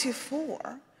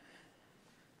 1944,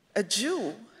 a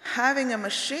Jew having a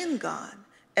machine gun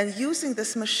and using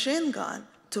this machine gun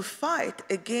to fight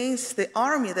against the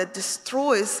army that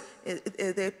destroys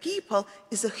their people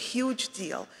is a huge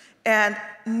deal. And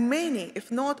many,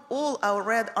 if not all, our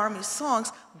Red Army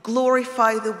songs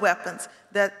glorify the weapons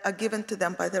that are given to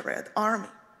them by the Red Army.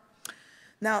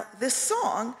 Now, this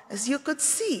song, as you could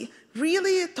see,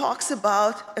 really talks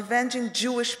about avenging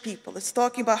Jewish people. It's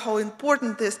talking about how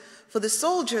important it is for the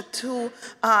soldier to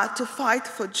fight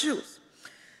for Jews.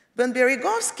 When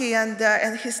Berezovsky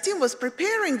and his team was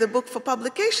preparing the book for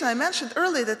publication, I mentioned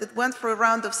earlier that it went for a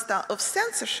round of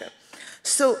censorship.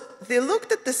 So they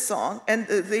looked at the song, and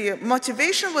the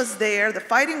motivation was there, the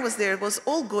fighting was there, it was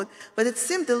all good, but it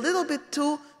seemed a little bit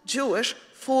too Jewish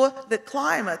for the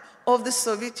climate of the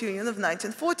Soviet Union of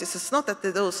 1940s. It's not that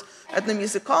those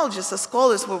ethnomusicologists or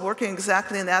scholars were working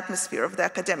exactly in the atmosphere of the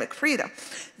academic freedom.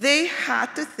 They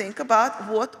had to think about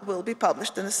what will be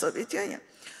published in the Soviet Union.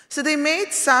 So they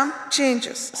made some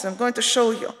changes, so I'm going to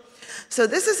show you. So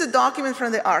this is a document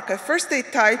from the archive. First they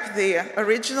typed the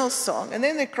original song, and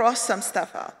then they crossed some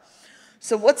stuff out.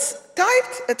 So what's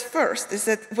typed at first is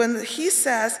that when he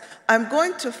says, I'm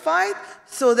going to fight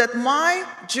so that my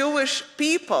Jewish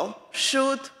people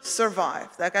should survive,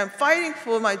 like I'm fighting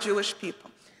for my Jewish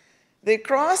people. They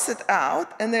cross it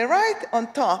out, and they write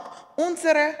on top,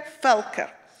 unsere Völker,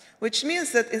 which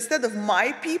means that instead of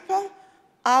my people,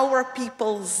 our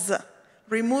peoples,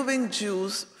 removing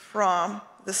Jews from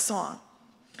the song.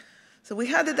 So we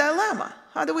had a dilemma.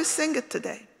 How do we sing it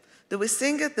today? Do we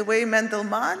sing it the way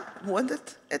Mendelmann wanted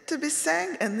it to be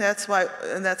sang, and that's why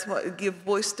give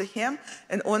voice to him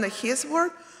and honor his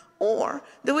word? Or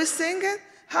do we sing it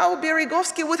how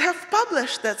Berezovsky would have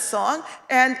published that song,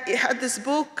 and had this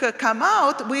book come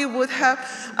out, we would have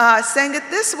sang it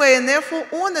this way, and therefore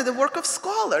honor the work of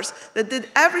scholars that did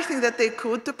everything that they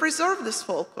could to preserve this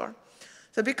folklore?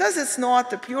 So because it's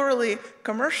not a purely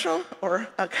commercial or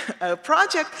a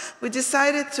project, we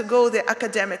decided to go the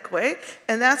academic way,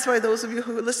 and that's why those of you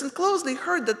who listened closely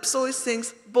heard that Psoy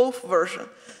sings both versions.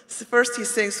 So first he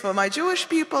sings for my Jewish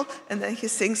people, and then he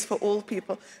sings for all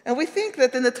people. And we think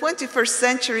that in the 21st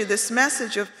century, this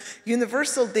message of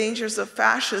universal dangers of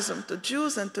fascism to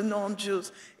Jews and to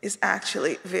non-Jews is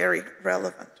actually very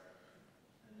relevant.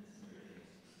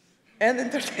 And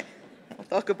entertaining.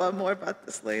 I'll talk more about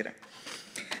this later.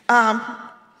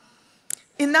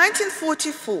 In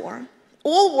 1944,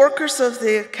 all workers of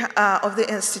the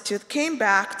Institute came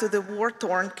back to the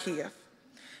war-torn Kiev.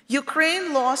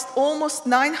 Ukraine lost almost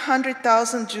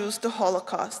 900,000 Jews to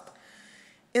Holocaust.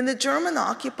 In the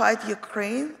German-occupied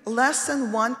Ukraine, less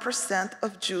than 1%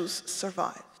 of Jews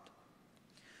survived.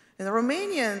 In the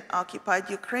Romanian-occupied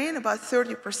Ukraine, about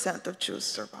 30% of Jews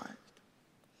survived.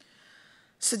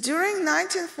 So during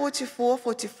 1944,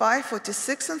 45,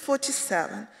 46, and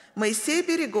 47, Moisei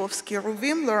Berezovsky,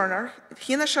 Ruvim Lerner,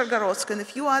 Hina Shargorodska, and a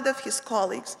few other of his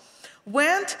colleagues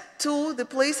went to the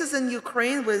places in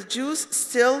Ukraine where Jews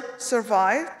still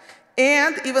survived,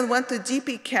 and even went to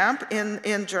DP camp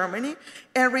in Germany,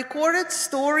 and recorded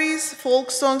stories,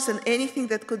 folk songs, and anything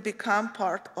that could become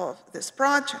part of this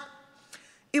project.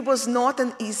 It was not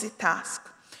an easy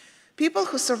task. People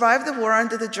who survived the war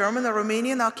under the German or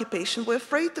Romanian occupation were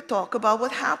afraid to talk about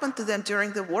what happened to them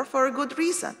during the war for a good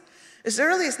reason. As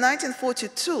early as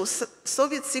 1942,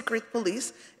 Soviet secret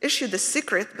police issued a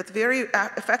secret but very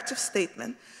effective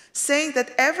statement saying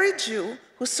that every Jew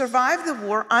who survived the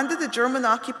war under the German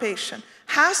occupation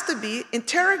has to be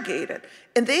interrogated,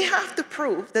 and they have to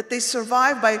prove that they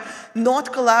survived by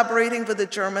not collaborating with the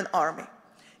German army.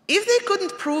 If they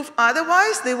couldn't prove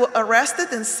otherwise, they were arrested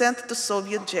and sent to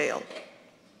Soviet jail.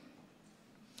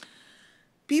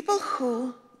 People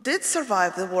who did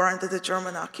survive the war under the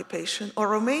German occupation or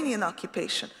Romanian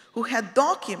occupation, who had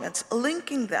documents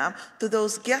linking them to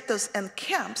those ghettos and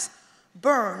camps,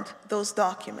 burned those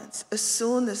documents as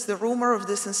soon as the rumor of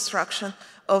this instruction,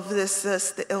 of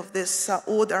this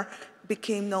order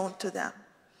became known to them.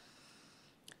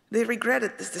 They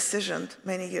regretted this decision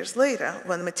many years later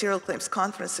when the Material Claims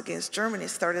Conference against Germany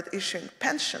started issuing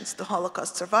pensions to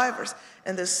Holocaust survivors,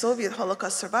 and the Soviet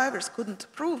Holocaust survivors couldn't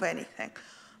prove anything.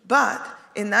 But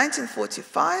in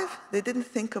 1945, they didn't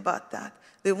think about that.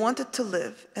 They wanted to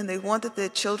live, and they wanted their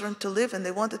children to live, and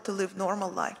they wanted to live normal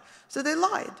life. So they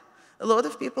lied. A lot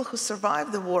of people who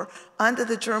survived the war under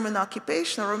the German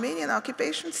occupation or Romanian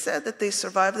occupation said that they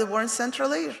survived the war in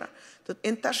Central Asia,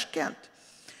 in Tashkent,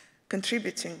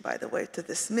 contributing, by the way, to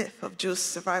this myth of Jews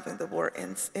surviving the war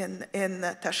in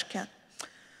Tashkent.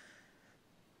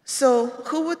 So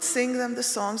who would sing them the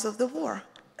songs of the war?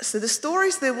 So the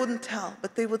stories they wouldn't tell,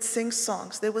 but they would sing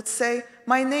songs. They would say,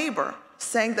 my neighbor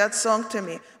sang that song to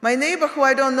me. My neighbor, who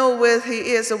I don't know where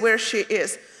he is or where she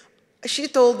is, she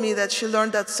told me that she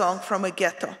learned that song from a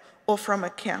ghetto or from a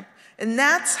camp. And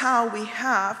that's how we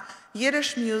have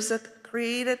Yiddish music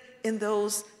created in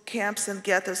those camps and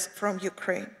ghettos from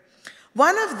Ukraine.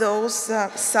 One of those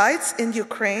sites in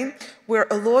Ukraine where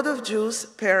a lot of Jews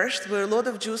perished, where a lot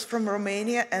of Jews from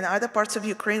Romania and other parts of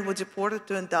Ukraine were deported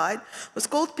to and died, was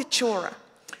called Pechora.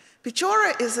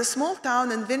 Pechora is a small town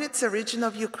in Vinnytsia region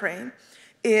of Ukraine.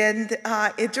 And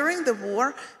during the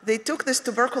war, they took this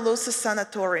tuberculosis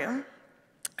sanatorium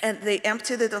and they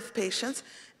emptied it of patients,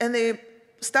 and they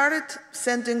started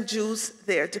sending Jews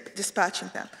there, dispatching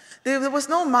them. There was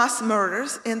no mass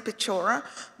murders in Pechora,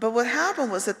 but what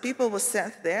happened was that people were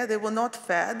sent there, they were not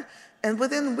fed, and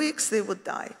within weeks they would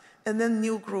die, and then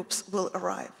new groups will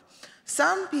arrive.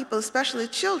 Some people, especially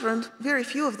children, very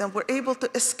few of them, were able to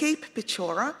escape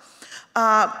Pechora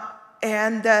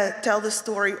and tell the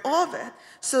story of it.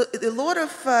 So a lot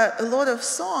of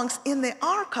songs in the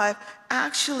archive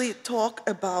actually talk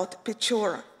about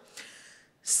Pechora.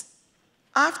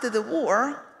 After the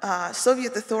war,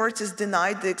 Soviet authorities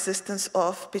denied the existence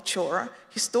of Pechora.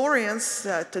 Historians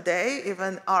today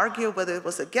even argue whether it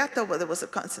was a ghetto, whether it was a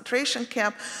concentration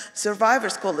camp.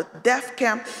 Survivors call it death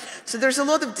camp. So there's a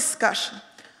lot of discussion.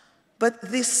 But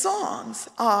these songs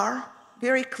are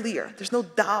very clear. There's no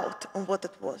doubt on what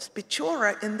it was.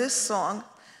 Pechora in this song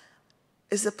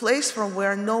is a place from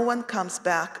where no one comes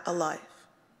back alive.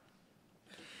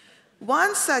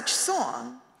 One such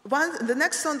song, the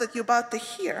next song that you're about to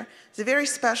hear, is a very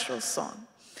special song.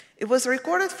 It was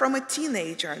recorded from a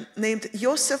teenager named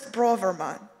Yosef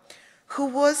Broverman, who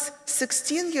was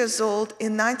 16 years old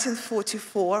in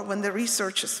 1944 when the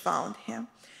researchers found him.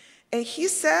 And he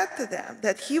said to them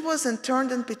that he was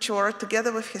interned in Pechora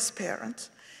together with his parents.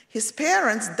 His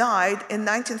parents died in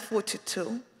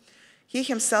 1942. He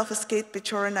himself escaped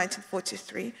Pechora in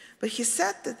 1943, but he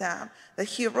said to them that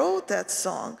he wrote that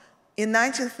song in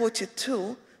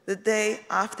 1942, the day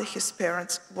after his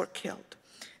parents were killed.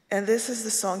 And this is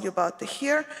the song you're about to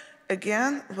hear,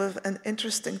 again with an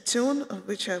interesting tune, of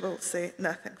which I will say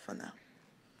nothing for now.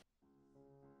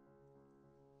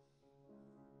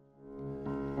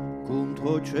 Kommt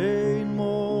heute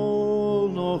einmal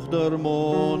noch der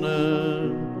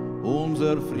Monat,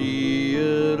 unser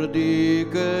früher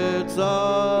dicke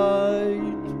Zeit,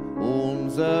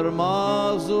 unser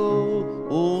Masel,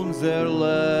 unser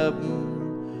Leben,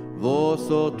 was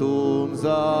hat uns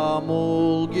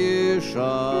amol gescheint,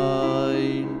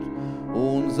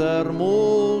 unser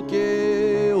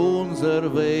Molke,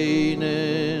 unser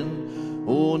Weinen,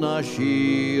 und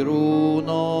Aschir und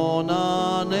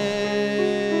Onanek,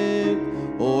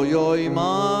 oi, oi,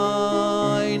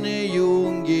 meine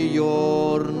junge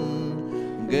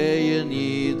Jorn, gehen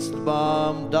jetzt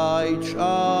beim Deutsch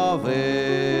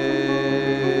weg.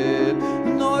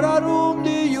 Nur darum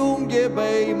die junge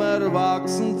Bäume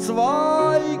wachsen,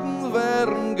 Zweigen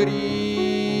werden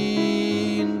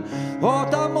grün.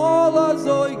 Hat einmal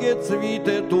so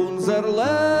gezwittet unser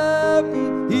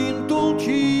Leben in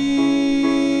Tulchin.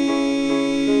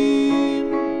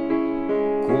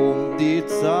 Kommt die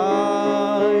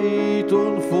Zeit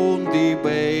und von die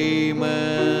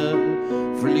Bäume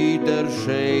flieht der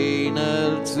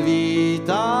schöner Zwitterrot.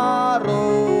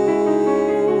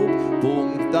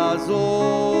 Punkt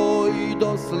so,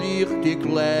 das lichtig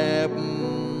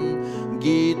Leben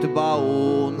geht bei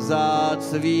uns a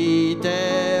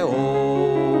Zwiete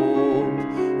ob.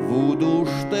 Wo du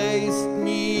stehst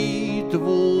nicht,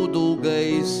 wo du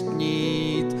gehst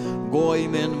nicht,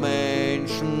 gäumen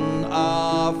Menschen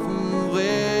auf dem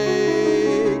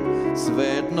Weg. Es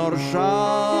wird nur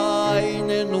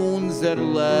scheinen unser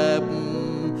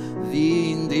Leben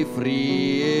wie in die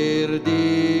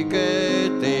früherdicke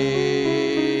Tag.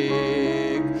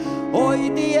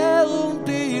 Oi, die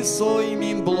Ernte ist so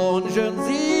im Blonschen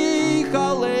sich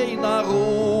allein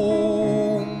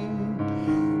herum.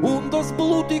 Und das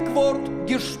blutig Wort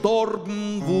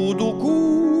gestorben, wo du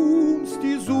kommst,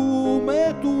 die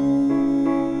Summe du.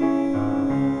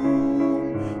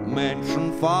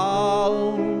 Menschen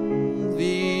fallen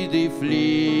wie die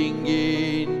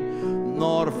Fliegen,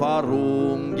 nur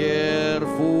Verhunger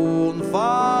von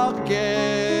Vergelt.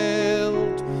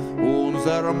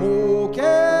 Unser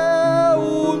Mucke,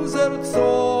 unser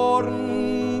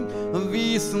Zorn,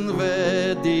 wie vergessen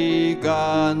wir die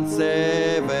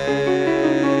ganze Welt.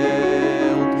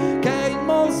 Kein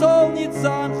Mal soll nicht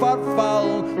sein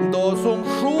verfallen, das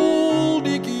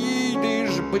schuldig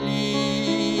Jiddisch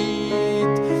blieb.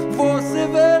 Wo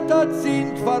sie wird hat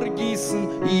sind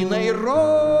vergessen, in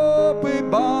Europa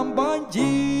beim Bandit.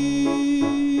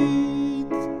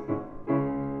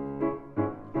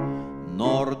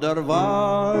 Nur der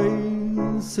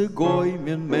weiße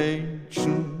Gäumen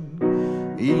Menschen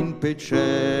in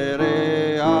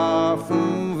Pecere auf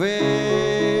dem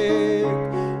Weg.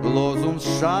 Los uns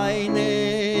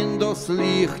scheinen das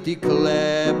Licht, die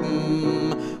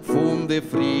Kleben von der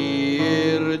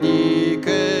frierdicke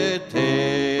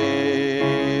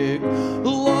Tag.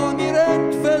 Lass mir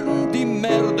entfernen die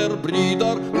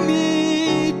Mörderbrüder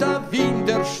mit der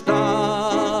Widerstand.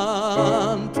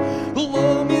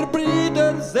 Lass mir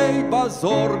Brüder selber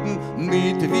sorgen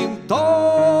mit Windhofkis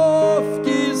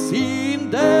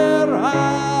in der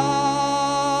Hand.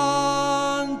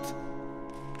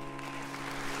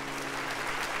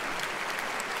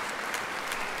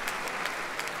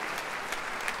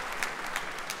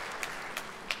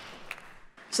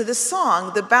 So the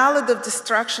song, The Ballad of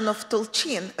Destruction of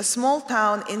Tulchin, a small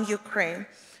town in Ukraine.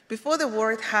 Before the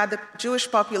war, it had a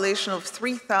Jewish population of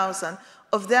 3,000.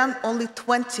 Of them, only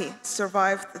 20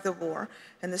 survived the war.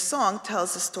 And the song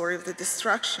tells the story of the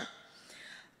destruction.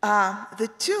 The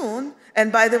tune,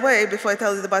 and by the way, before I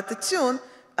tell you about the tune,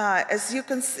 as you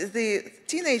can see, the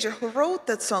teenager who wrote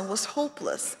that song was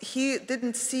hopeless. He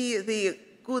didn't see the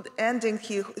good ending.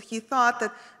 He thought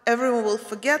that everyone will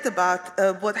forget about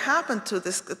what happened to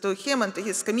him and to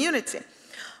his community.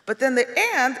 But then the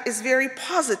end is very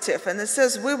positive, and it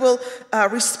says we will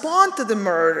respond to the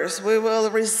murders, we will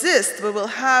resist, we will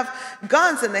have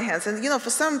guns in the hands. And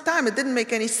for some time it didn't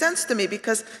make any sense to me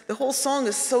because the whole song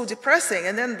is so depressing,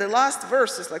 and then the last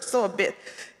verse is like so a bit.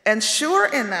 And sure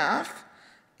enough,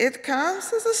 it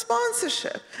comes as a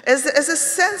sponsorship, as a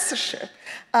censorship.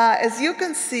 As you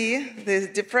can see, the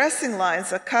depressing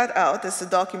lines are cut out, as the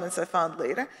documents I found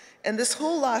later. And this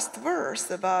whole last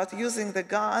verse about using the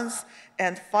guns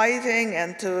and fighting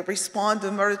and to respond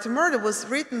to murder was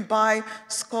written by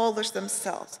scholars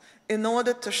themselves in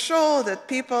order to show that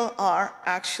people are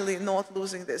actually not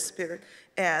losing their spirit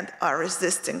and are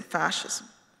resisting fascism.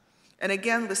 And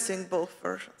again, we sing both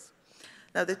versions.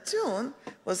 Now, the tune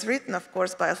was written, of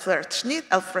course, by Alfred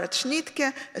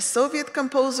Schnittke, a Soviet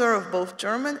composer of both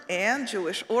German and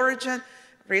Jewish origin,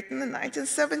 written in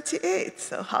 1978.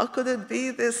 So how could it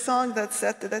be this song that's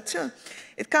set to that tune?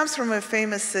 It comes from a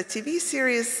famous TV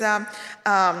series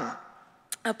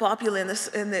popular in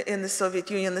the Soviet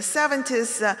Union in the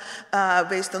 70s,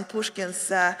 based on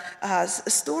Pushkin's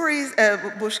stories,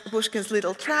 Pushkin's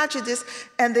little tragedies.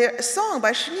 And the song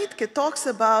by Schnittke talks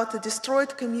about a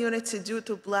destroyed community due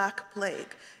to Black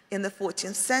Plague in the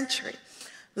 14th century.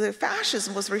 The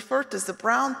fascism was referred to as the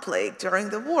Brown Plague during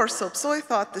the war, so Psoy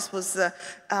thought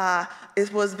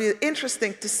it was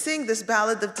interesting to sing this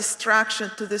ballad of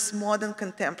distraction to this modern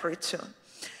contemporary tune.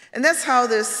 And that's how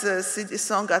this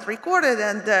song got recorded,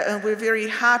 and we're very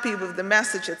happy with the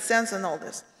message it sends and all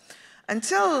this.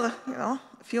 Until, a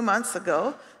few months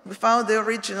ago, we found the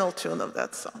original tune of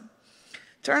that song.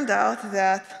 Turned out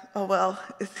that,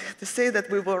 to say that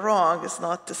we were wrong is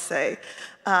not to say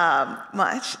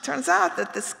much. It turns out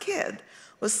that this kid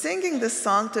was singing this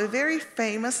song to a very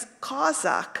famous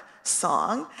Cossack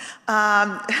song,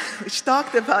 which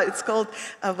talked about, it's called,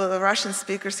 the Russian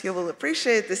speakers here will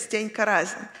appreciate, the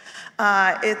Staiger.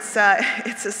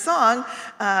 It's a song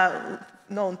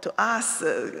known to us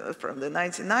from the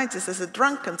 1990s as a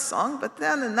drunken song, but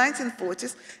then in the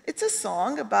 1940s, it's a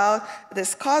song about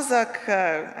this Cossack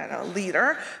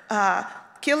leader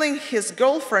killing his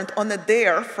girlfriend on a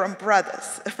dare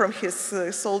from his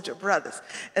soldier brothers.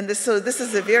 And so this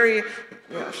is a very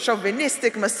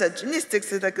chauvinistic, misogynistic,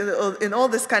 in all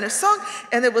this kind of song,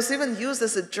 and it was even used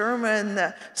as a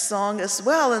German song as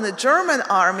well. In the German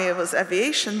army, it was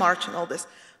aviation march and all this.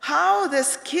 How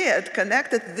this kid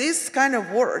connected these kind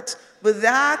of words with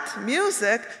that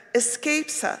music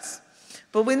escapes us.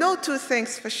 But we know two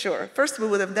things for sure. First, we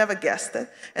would have never guessed it.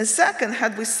 And second,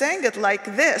 had we sang it like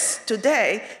this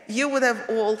today, you would have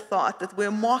all thought that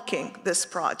we're mocking this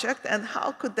project, and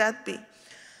how could that be?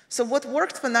 So what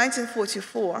worked for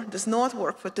 1944 does not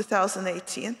work for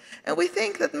 2018, and we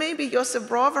think that maybe Josef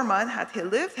Broverman, had he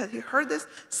lived, had he heard this,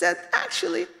 said,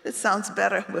 actually, it sounds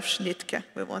better with Schnittke.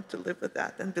 We want to live with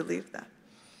that and believe that.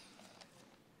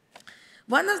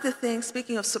 One of the things,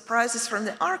 speaking of surprises from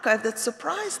the archive, that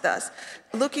surprised us,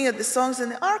 looking at the songs in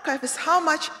the archive, is how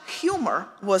much humor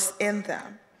was in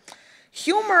them.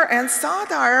 Humor and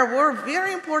satire were a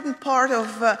very important part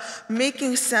of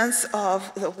making sense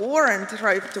of the war and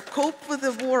trying to cope with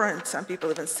the war, and some people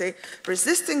even say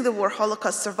resisting the war.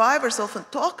 Holocaust survivors often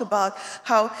talk about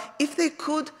how if they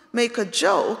could make a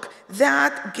joke,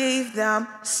 that gave them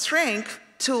strength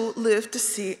to live to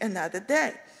see another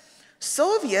day.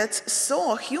 Soviets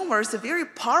saw humor as a very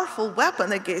powerful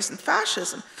weapon against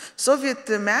fascism. Soviet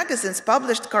magazines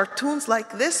published cartoons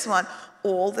like this one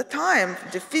all the time,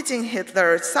 defeating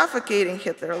Hitler, suffocating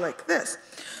Hitler like this.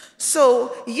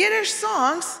 So Yiddish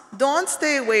songs don't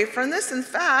stay away from this. In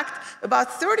fact, about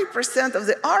 30% of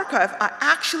the archive are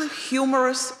actually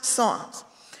humorous songs.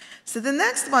 So the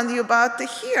next one you're about to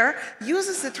hear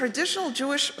uses the traditional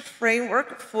Jewish frame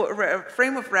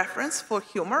of reference for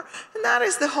humor, and that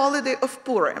is the holiday of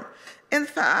Purim. In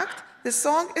fact, the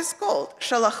song is called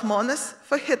Shalachmones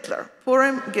for Hitler,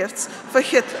 Purim Gifts for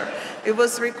Hitler. It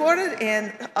was recorded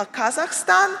in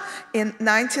Kazakhstan in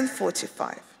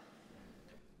 1945.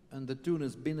 And the tune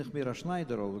is Bin ich mir a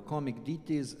Schneider, or comic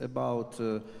deities about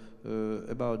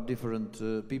different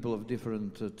people of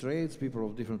different trades, people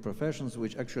of different professions,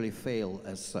 which actually fail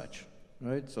as such,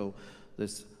 right? So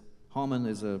this Haman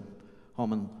is a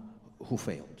Haman who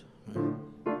failed. Right?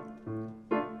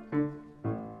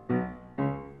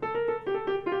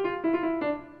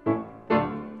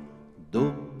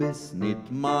 Bist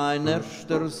nicht mein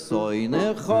erster Sohn,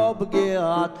 ich hab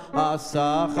gehad a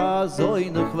Sacha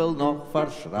Sohn, ich will noch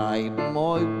verschreiben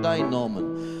euch dein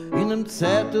Namen in einem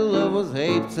Zettel, was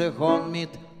hebt sich an mit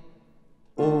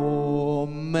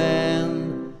Omen.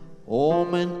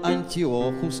 Omen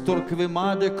Antiochus,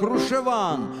 Turquimade,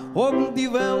 Kruschewan, haben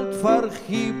die Welt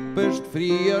verhippest,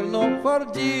 früher noch vor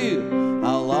dir.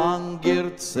 A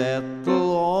langer Zettel,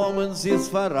 Omen sie's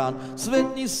voran, es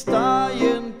wird nicht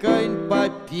stehen, kein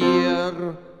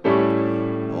Papier.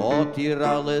 Hat ihr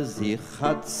alle sich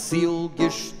hat Ziel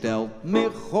gestellt,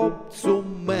 mich ob zu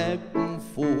mecken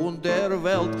von der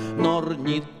Welt, nor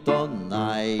nicht an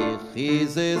euch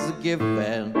ist es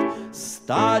gewähnt.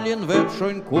 Stalin wird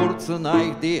schon kurz an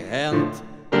euch die Hand.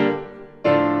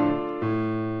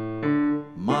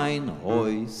 Mein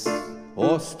Haus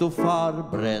hast du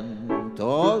verbrennt,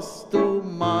 hast du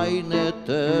meine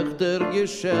Töchter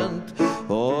geschenkt,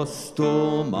 hast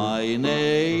du meine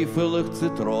Ethel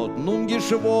zertrotten und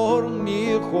geschworen,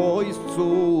 mich Haus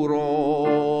zu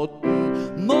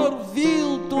rotten. Nur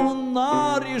wild und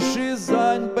narrisch ist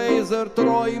ein böser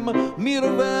Träum, mir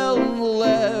wollen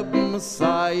leben,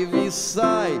 sei wie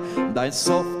sei, dein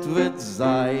Soft wird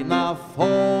sein auf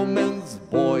Homens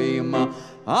Bäume.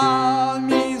 Am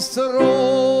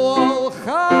Yisroel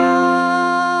Chai.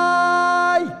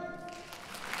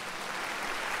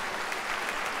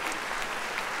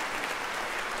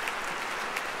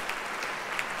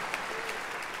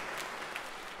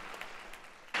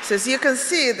 So as you can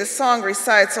see, the song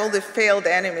recites all the failed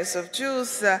enemies of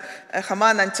Jews.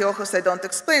 Haman, Antiochus, I don't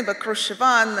explain, but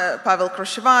Khrushchevan, Pavel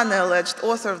Khrushchevan, the alleged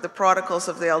author of the Protocols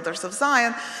of the Elders of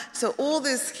Zion. So all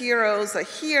these heroes are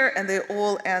here, and they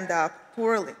all end up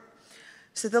poorly.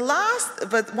 So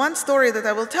but one story that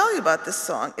I will tell you about this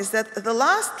song is that the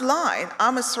last line,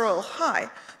 Am Yisrael Chai,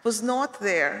 was not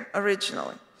there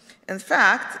originally. In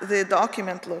fact, the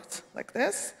document looked like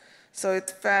this. So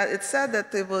it said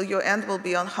that your end will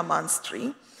be on Haman's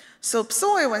tree. So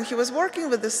Psoy, when he was working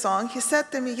with this song, he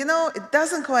said to me, you know, it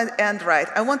doesn't quite end right.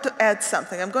 I want to add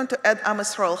something. I'm going to add Am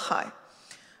Yisrael Chai.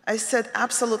 I said,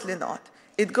 absolutely not.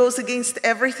 It goes against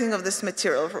everything of this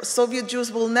material. Soviet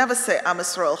Jews will never say Am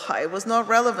Yisrael Chai. It was not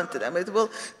relevant to them. It will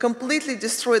completely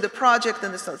destroy the project.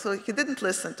 And so he didn't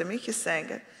listen to me. He sang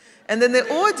it. And then the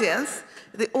audience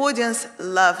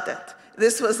loved it.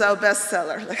 This was our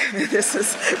bestseller. Like, I mean, this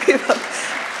is people.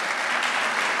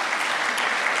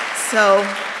 So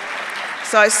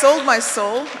I sold my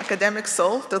soul, academic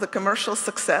soul, to the commercial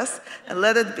success and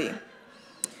let it be.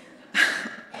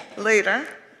 Later,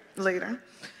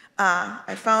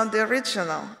 I found the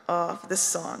original of this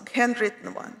song,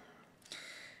 handwritten one.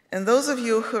 And those of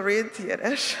you who read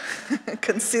Yiddish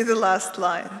can see the last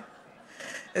line.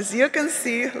 As you can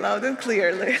see loud and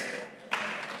clearly,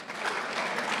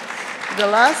 the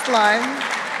last line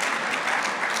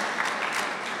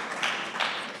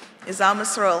is Am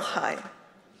Yisrael Chai,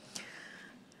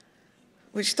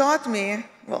 which taught me,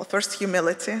 well, first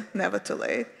humility, never too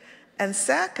late, and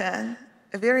second,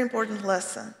 a very important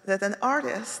lesson, that an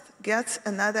artist gets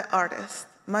another artist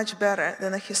much better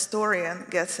than a historian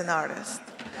gets an artist.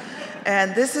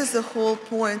 And this is the whole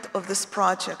point of this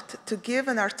project, to give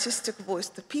an artistic voice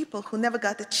to people who never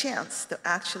got a chance to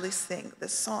actually sing the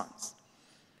songs.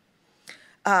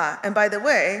 And by the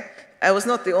way, I was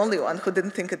not the only one who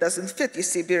didn't think it doesn't fit. You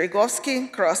see,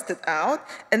 Berezovsky crossed it out,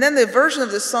 and then the version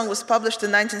of the song was published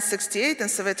in 1968 in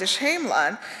Sovetish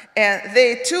Heimland, and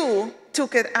they too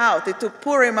took it out. They took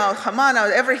Purim out, Haman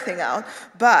out, everything out.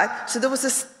 So there was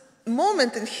this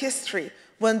moment in history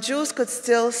when Jews could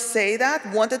still say that,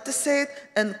 wanted to say it,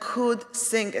 and could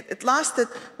sing it. It lasted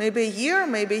maybe a year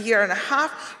and a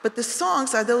half, but the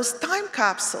songs are those time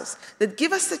capsules that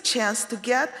give us a chance to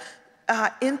get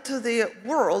into the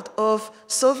world of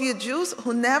Soviet Jews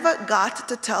who never got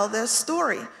to tell their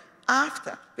story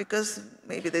after, because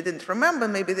maybe they didn't remember,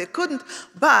 maybe they couldn't,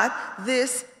 but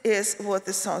this is what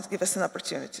the songs give us an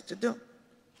opportunity to do.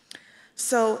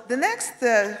 So the next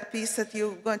piece that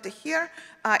you're going to hear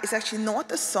is actually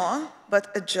not a song,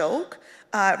 but a joke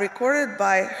recorded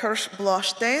by Hirsch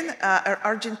Blostein, an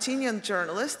Argentinian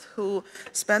journalist who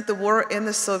spent the war in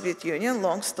the Soviet Union,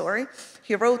 long story.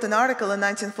 He wrote an article in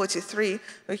 1943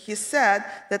 where he said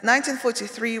that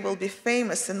 1943 will be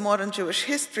famous in modern Jewish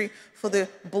history for the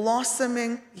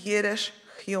blossoming Yiddish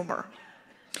humor.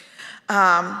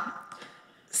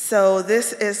 So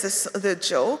this is the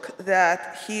joke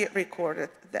that he recorded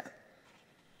then.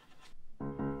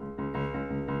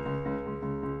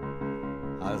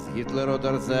 Als Hitler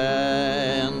oder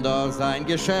sein, da sein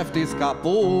Geschäft ist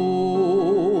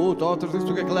kaputt, hat sich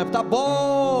zugeklebt an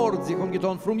Bord, sich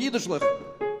umgetan vom Jiddischlich.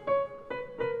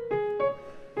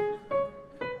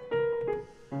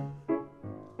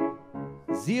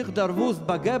 Sich der Wust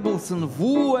bei Goebbelsen,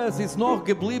 wo es ist noch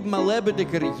geblieben, ein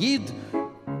lebendiger Jid,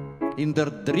 in der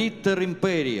dritten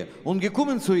Imperie, und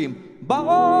gekommen zu ihm,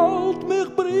 behalt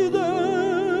mich, Brüder!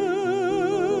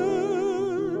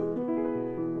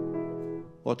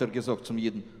 Hat gesagt zum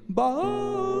Jiden,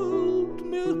 behalt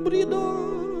mich, Brüder!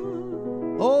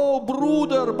 Oh,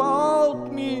 Bruder,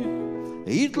 behalt mich!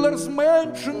 Hitlers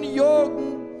Menschen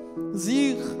jagen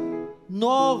sich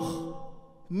noch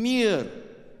mir.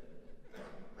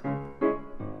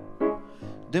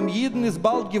 Dem Jiden ist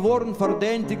bald geworden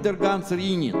verdächtig der ganze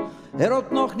Union.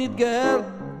 Hat noch nicht gehört,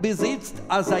 besitzt,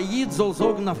 als ein Jid soll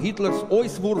sagen auf Hitlers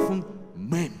Auswürfen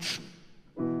Menschen.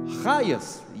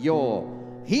 Chayes, ja.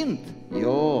 Hint,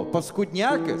 ja.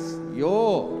 Paskudniakes,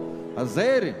 ja.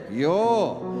 Azerin,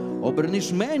 ja. Aber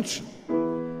nicht Menschen.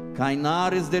 Kein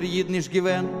Narr ist der Jid nicht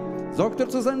gewesen. Sagt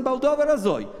zu seinem Baldover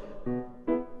so.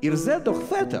 Ihr seid doch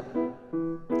Väter.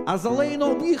 Als allein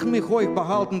ob ich mich euch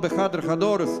behalten bei Chader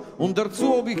Chadores und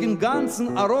dazu ob ich im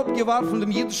Ganzen herabgeworfen dem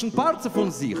jüdischen Parze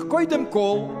von sich, koi dem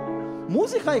Kohl,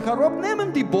 muss ich euch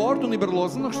herabnehmen die Bord und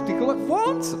überlassen noch Stücklich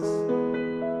Wonses.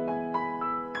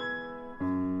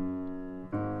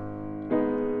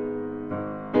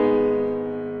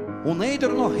 Und jeder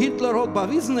noch Hitler hat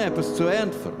bewiesen etwas zu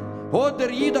entfern. Hat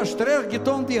der jeder Streich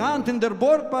getan die Hand in der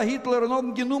Bord bei Hitler und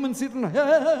hat genommen seinen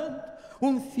Hand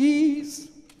und Fies.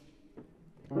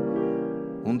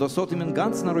 Und das hat ihm einen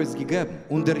ganzen Reis gegeben.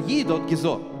 Und der Jid hat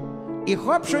gesagt, ich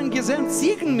hab schon gesehen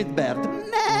Ziegen mit Bart.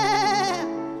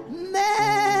 Nee,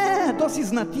 das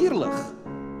ist natürlich.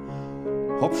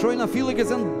 Hab schon viele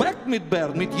gesehen Beck mit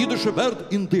Bart, mit jüdischem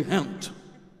Bart in die Hand.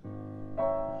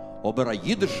 Aber ein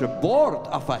jüdischer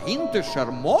Bart auf ein hindischer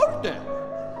Morde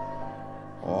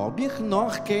hab ich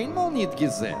noch keinmal nicht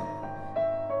gesehen.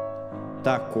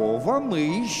 Такого мы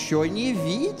еще не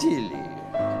видели.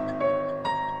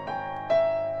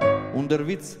 Und der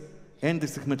Witz endet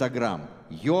sich mit einem Gramm.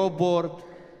 Ja Bord,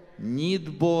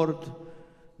 nicht Bord,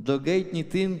 da geht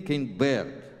nicht hin kein Bert.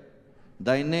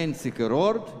 Dein einziger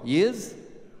Ort ist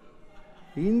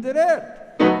in der Erde.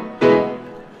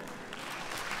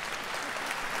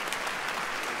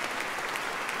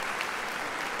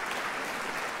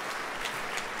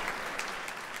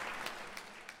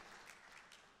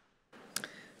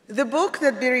 The book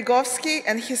that Berezovsky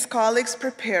and his colleagues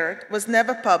prepared was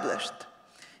never published.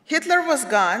 Hitler was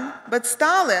gone, but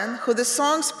Stalin, who the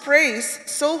songs praise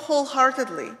so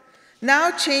wholeheartedly,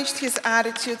 now changed his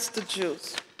attitudes to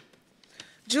Jews.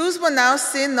 Jews were now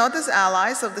seen not as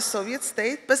allies of the Soviet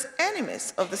state, but as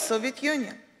enemies of the Soviet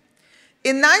Union.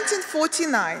 In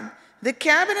 1949, the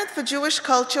Cabinet for Jewish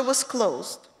Culture was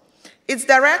closed. Its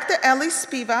director, Eli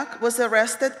Spivak, was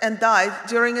arrested and died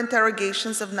during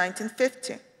interrogations of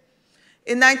 1950.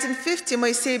 In 1950,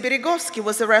 Moisei Berezovsky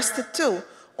was arrested too,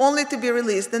 only to be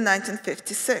released in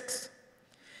 1956.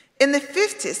 In the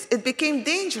 50s, it became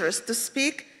dangerous to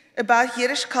speak about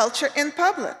Yiddish culture in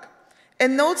public,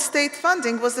 and no state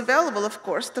funding was available, of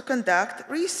course, to conduct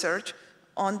research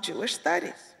on Jewish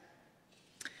studies.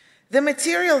 The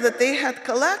material that they had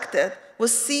collected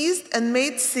was seized and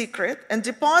made secret and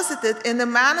deposited in the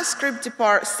manuscript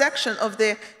section of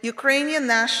the Ukrainian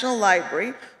National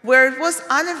Library, where it was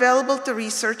unavailable to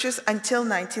researchers until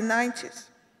 1990s.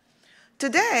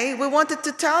 Today, we wanted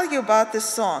to tell you about these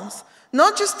songs,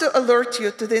 not just to alert you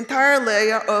to the entire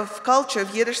layer of culture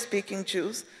of Yiddish-speaking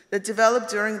Jews that developed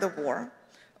during the war,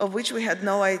 of which we had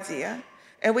no idea,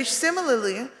 and which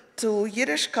similarly to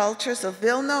Yiddish cultures of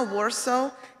Vilna,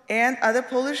 Warsaw, and other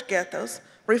Polish ghettos,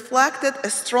 reflected a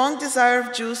strong desire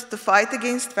of Jews to fight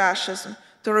against fascism,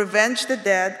 to revenge the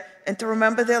dead, and to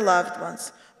remember their loved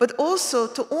ones, but also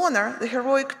to honor the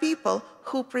heroic people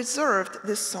who preserved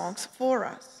these songs for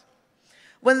us.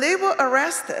 When they were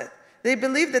arrested, they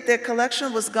believed that their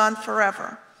collection was gone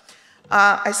forever.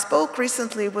 I spoke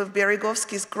recently with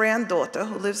Beregovsky's granddaughter,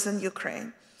 who lives in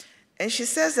Ukraine, and she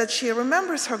says that she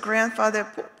remembers her grandfather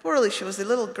poorly. She was a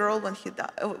little girl when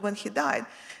he died.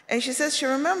 And she says she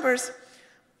remembers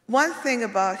one thing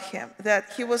about him,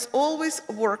 that he was always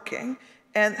working,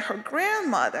 and her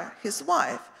grandmother, his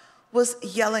wife, was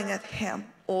yelling at him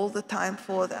all the time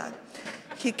for that.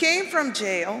 He came from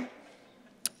jail.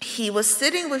 He was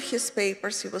sitting with his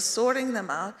papers. He was sorting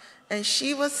them out. And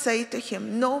she would say to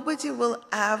him, nobody will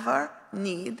ever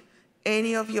need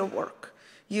any of your work.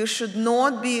 You should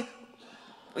not be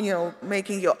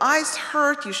making your eyes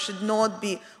hurt. You should not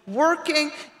be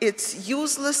working. It's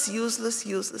useless, useless,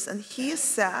 useless. And he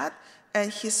sat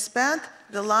and he spent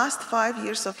the last 5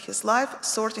 years of his life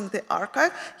sorting the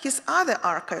archive, his other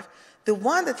archive.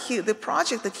 The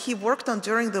project that he worked on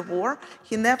during the war,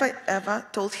 he never ever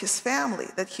told his family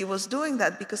that he was doing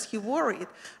that because he worried,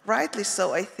 rightly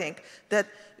so I think, that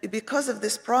because of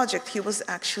this project he was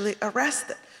actually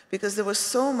arrested because there was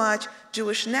so much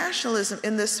Jewish nationalism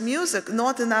in this music,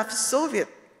 not enough Soviet,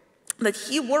 that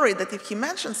he worried that if he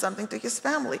mentioned something to his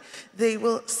family, they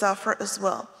will suffer as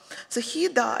well. So he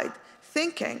died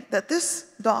thinking that these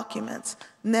documents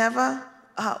never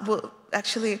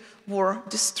were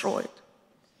destroyed.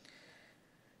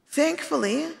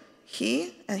 Thankfully,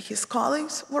 he and his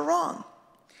colleagues were wrong.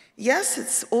 Yes,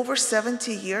 it's over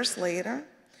 70 years later,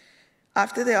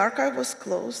 after the archive was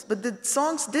closed, but the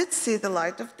songs did see the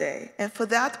light of day, and for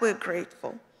that we're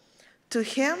grateful. To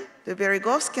him, to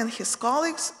Beregovsky and his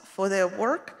colleagues for their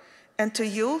work, and to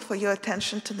you for your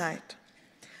attention tonight.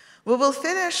 We will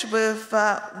finish with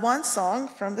one song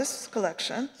from this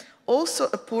collection, also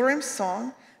a Purim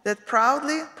song that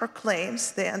proudly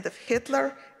proclaims the end of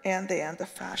Hitler and the end of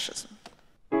fascism.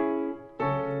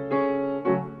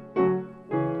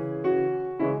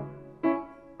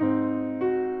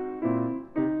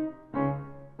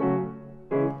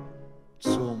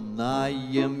 Zum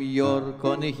neuen Jahr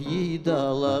kann ich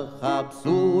jederlich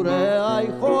absurde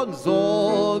Eichhorn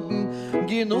sorgen,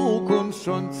 genug uns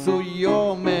schon zu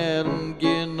jammern,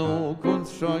 genug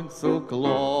uns schon zu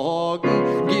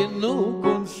klagen, genug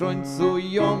uns schon zu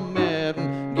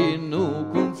jammern,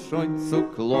 genug uns schon zu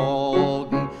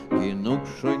klagen, genug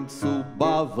schon zu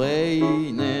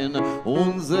beweinen.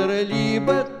 Unsere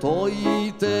liebe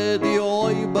Teute, die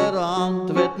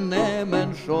Oberhand wird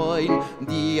nehmen scheuen,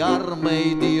 die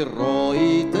Armee, die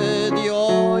Reute, die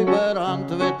Oberhand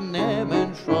wird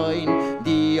nehmen scheuen,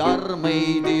 die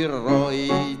Armee, die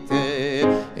Reute.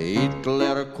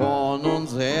 Hitler kann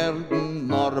uns herden,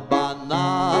 nur bei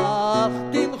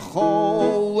Nacht in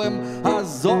Choem, a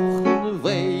sochen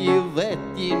weh wird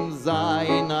ihm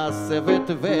sein, as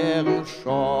wird werden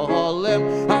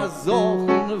Scholem, a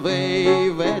sochen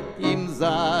weh wird ihm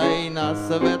sein, as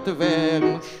wird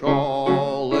werden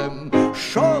Scholem.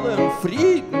 Scholem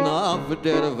Frieden auf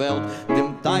der Welt,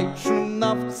 dem Deutschen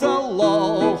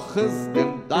abzaloches,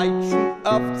 dem Deutschen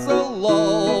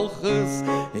abzaloches.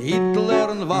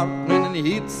 Hitler wart men in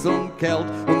Hitz und Kält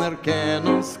und kann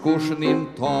uns kuschen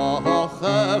in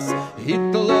Toches.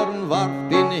 Hitler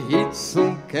wart in Hitz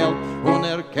und Kält und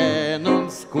kann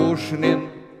uns kuschen in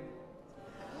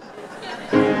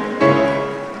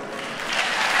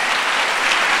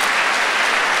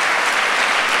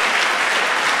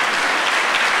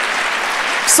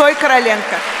Psoy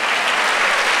Korolenko.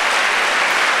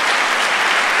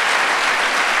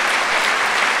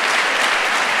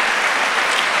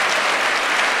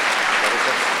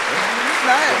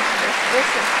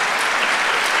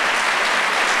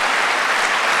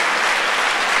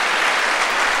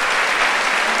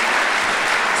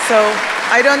 So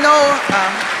I don't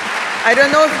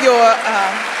know if you're.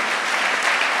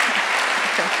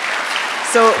 Okay.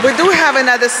 So we do have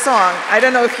another song. I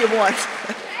don't know if you want.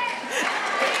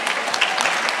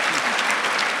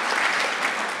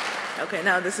 Okay,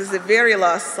 now this is the very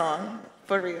last song,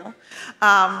 for real.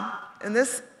 And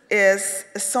this is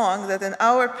a song that, in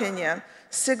our opinion,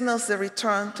 signals the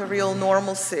return to real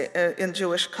normalcy in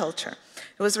Jewish culture.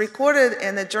 It was recorded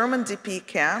in a German DP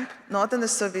camp, not in the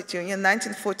Soviet Union,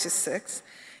 1946,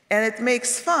 And it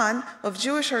makes fun of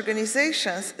Jewish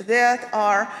organizations that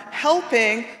are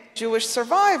helping Jewish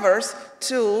survivors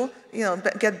to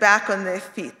get back on their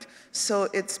feet. So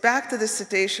it's back to the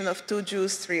citation of 2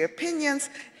 Jews, 3 opinions,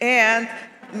 and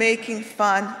making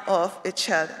fun of each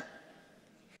other.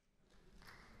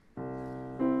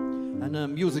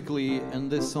 And musically, in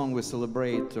this song, we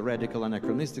celebrate radical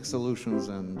anachronistic solutions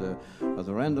and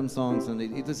other random songs. And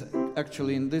it is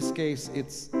actually, in this case,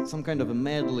 it's some kind of a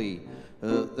medley.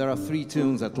 There are 3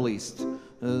 tunes at least.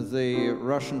 The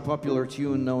Russian popular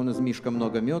tune known as Mishka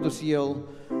Mnogo Myodu Съел,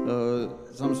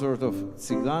 some sort of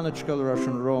Tsiganочка,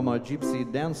 Russian Roma, gypsy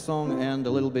dance song, and a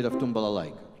little bit of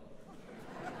Tumbalalaika.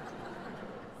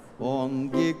 On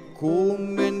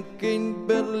gekommen in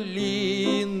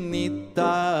Berlin,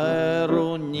 nita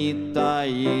nita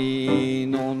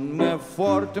in, und me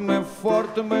fort,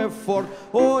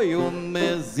 oi, und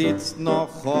me sitzt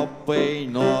noch op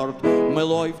ein Ort. Me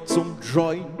läuft zum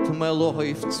Joint, me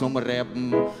läuft zum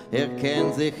Reben,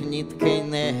 kann sich nicht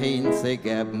keine Hänze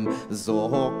geben,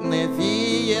 sag ne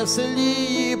wie es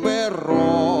lieber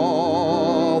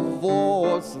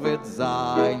was wird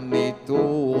sein mit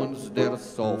uns der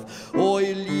Sof.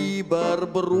 Oi, lieber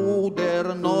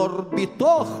Bruder, nur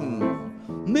betochen,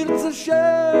 mir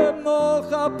zerschäm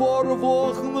noch a paar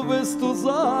Wochen, wirst du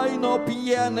sein, ob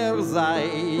jener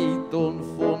seid, und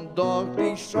von dort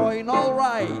ist schon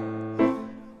alright.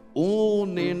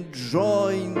 Und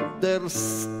enjoy der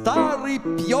starre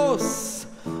Pios,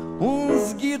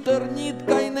 uns gibt nicht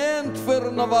kein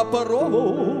Entfern auf a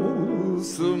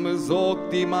Paros. Me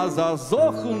sagt ihm, als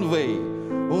Sachen weh,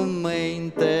 und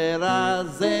meint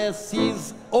als es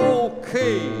ist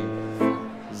okay.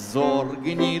 Sorg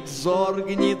nicht,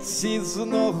 es ist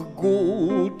noch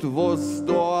gut, was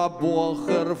da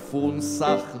Bocher von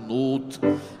Sachnut.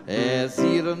 Es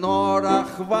ihr nur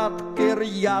ach wat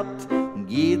gerjat,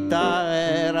 gibt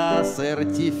a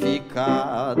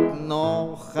Zertifikat,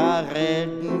 noch a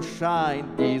Regen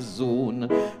scheint die Sonne,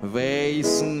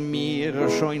 weißen mir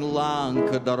schon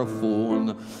lang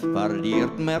davon,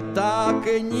 verliert mir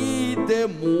Tage nie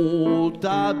den Mut,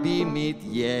 abi mit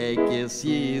Jäges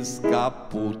ist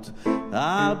kaputt,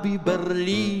 abi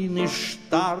Berlin ist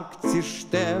stark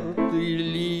zerstört,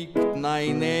 liegt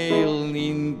ein Eilen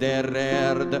in der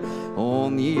Erde,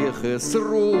 und ich es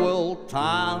Ruhe,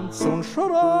 Tanz und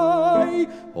Schrei,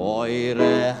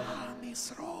 eure Ham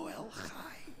Israel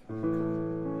Chai.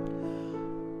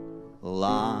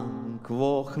 Lang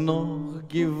woch noch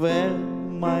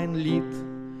gewähnt mein Lied,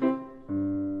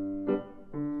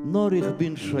 nur ich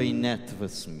bin schon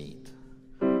etwas mit.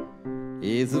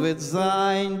 Es wird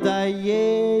sein, da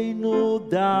jenu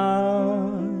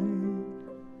da.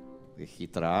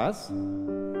 Hitras,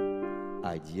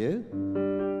 adieu,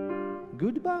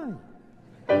 goodbye.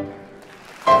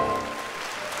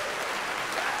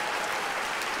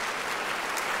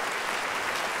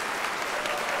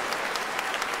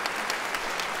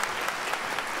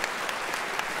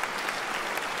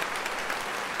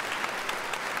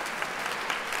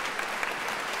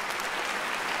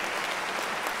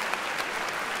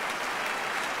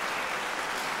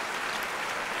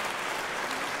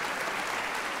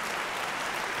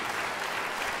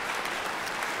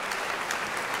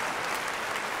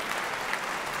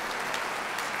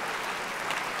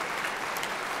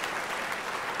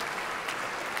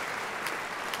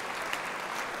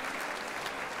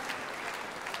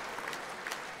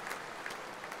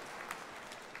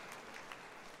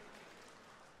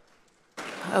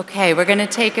 Okay, we're going to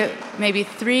take maybe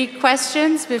 3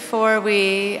 questions before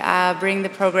we bring the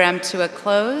program to a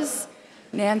close.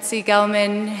 Nancy,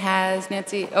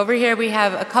 over here we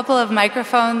have a couple of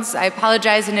microphones. I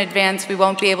apologize in advance, we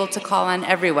won't be able to call on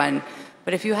everyone.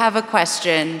 But if you have a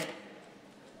question,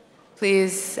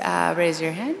 please raise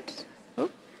your hand.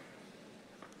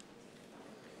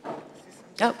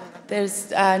 Oh,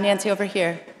 there's Nancy over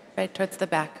here, right towards the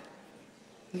back.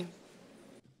 Yeah.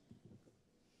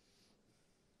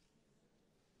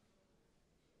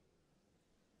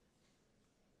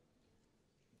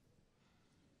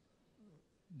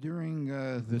 During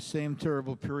the same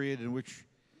terrible period in which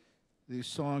these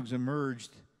songs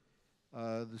emerged,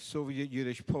 the Soviet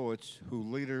Yiddish poets, who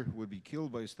later would be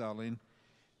killed by Stalin,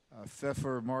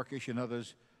 Pfeffer, Markish, and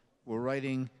others, were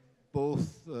writing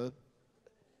both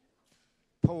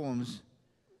poems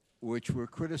which were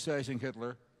criticizing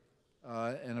Hitler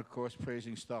and, of course,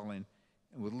 praising Stalin,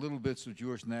 and with little bits of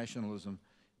Jewish nationalism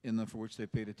in them for which they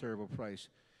paid a terrible price.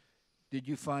 Did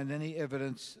you find any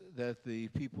evidence that the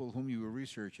people whom you were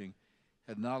researching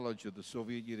had knowledge of the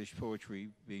Soviet Yiddish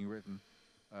poetry being written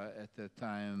at that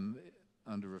time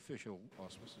under official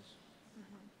auspices?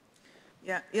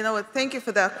 Yeah, you know what, thank you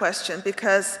for that question,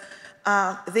 because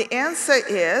the answer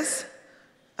is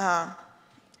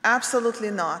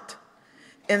absolutely not.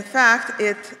 In fact,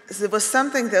 it was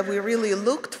something that we really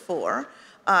looked for.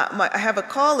 I have a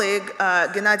colleague,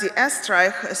 Gennady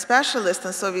Estreich, a specialist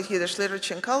in Soviet Yiddish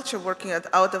literature and culture working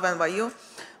out of NYU.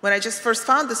 When I just first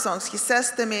found the songs, he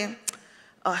says to me,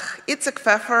 Itzhak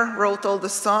Pfeffer wrote all the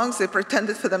songs. They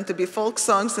pretended for them to be folk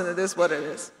songs, and it is what it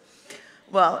is.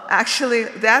 Well, actually,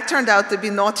 that turned out to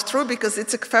be not true, because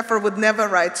Itzhak Pfeffer would never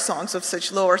write songs of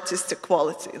such low artistic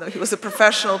quality. You know, he was a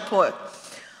professional poet.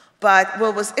 But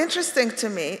what was interesting to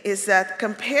me is that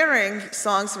comparing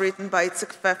songs written by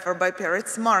Itzhak Pfeffer, by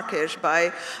Peretz Markish,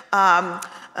 by,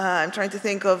 I'm trying to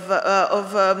think of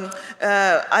other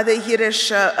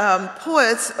Yiddish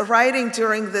poets writing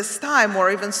during this time, or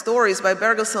even stories by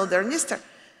Bergelsel der Nister,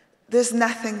 there's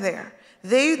nothing there.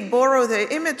 They borrow their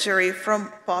imagery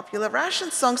from popular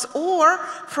Russian songs or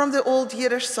from the old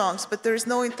Yiddish songs, but there is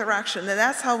no interaction, and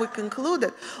that's how we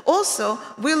concluded. Also,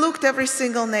 we looked every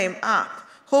single name up,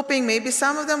 hoping maybe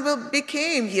some of them will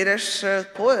become Yiddish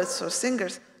poets or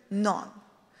singers. None.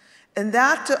 And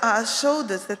that to us showed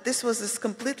us that this was this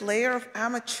complete layer of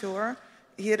amateur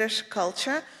Yiddish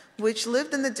culture, which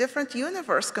lived in a different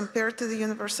universe compared to the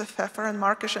universe of Pfeffer and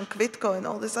Markish and Kvitko and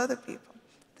all these other people.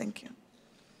 Thank you.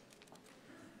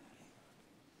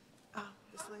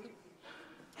 This lady.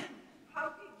 How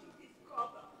did you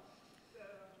discover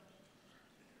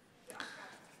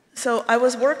So I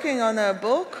was working on a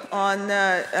book on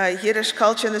Yiddish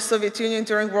culture in the Soviet Union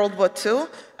during World War II.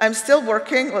 I'm still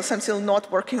working, well, I'm still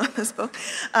not working on this book,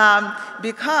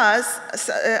 because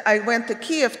I went to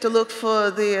Kiev to look for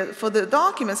the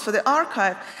documents, for the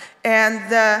archive,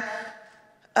 and then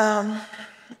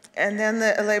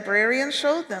the librarian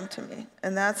showed them to me,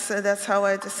 and that's how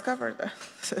I discovered them.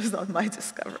 So it's not my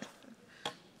discovery.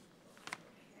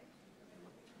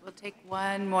 We'll take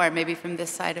one more, maybe from this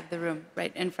side of the room,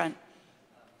 right in front.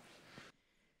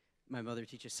 My mother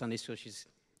teaches Sunday school. She's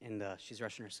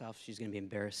Russian herself. She's going to be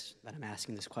embarrassed that I'm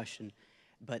asking this question.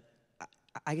 But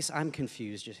I guess I'm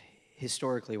confused, just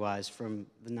historically wise, from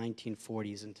the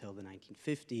 1940s until the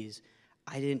 1950s.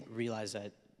 I didn't realize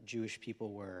that Jewish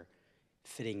people were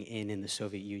fitting in the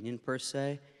Soviet Union, per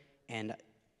se. And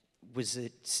was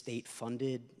it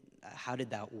state-funded? How did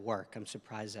that work? I'm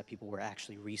surprised that people were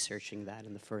actually researching that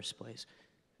in the first place.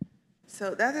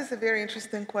 So that is a very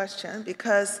interesting question,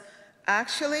 because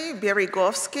actually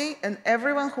Berezovsky and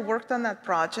everyone who worked on that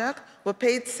project were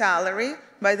paid salary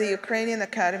by the Ukrainian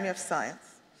Academy of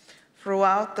Science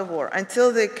throughout the war,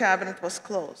 until the cabinet was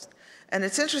closed. And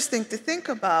it's interesting to think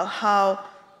about how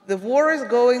the war is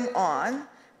going on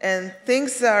and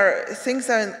things are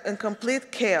in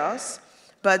complete chaos.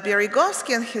 But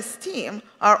Berezovsky and his team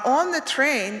are on the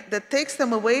train that takes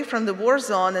them away from the war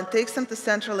zone and takes them to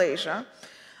Central Asia.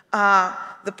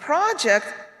 The project,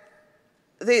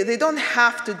 they don't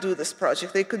have to do this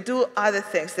project. They could do other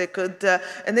things. They could,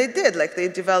 and they did, like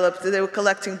they were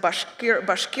collecting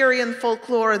Bashkirian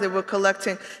folklore, they were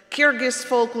collecting Kyrgyz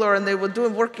folklore, and they were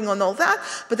working on all that,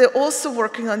 but they're also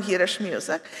working on Yiddish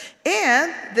music.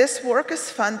 And this work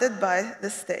is funded by the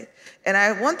state. And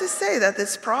I want to say that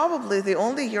it's probably the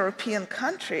only European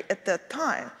country at that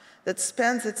time that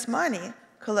spends its money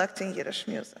collecting Yiddish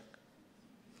music.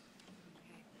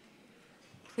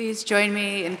 Please join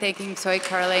me in thanking Psoy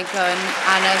Korolenko and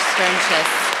Anna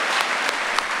Shternshis.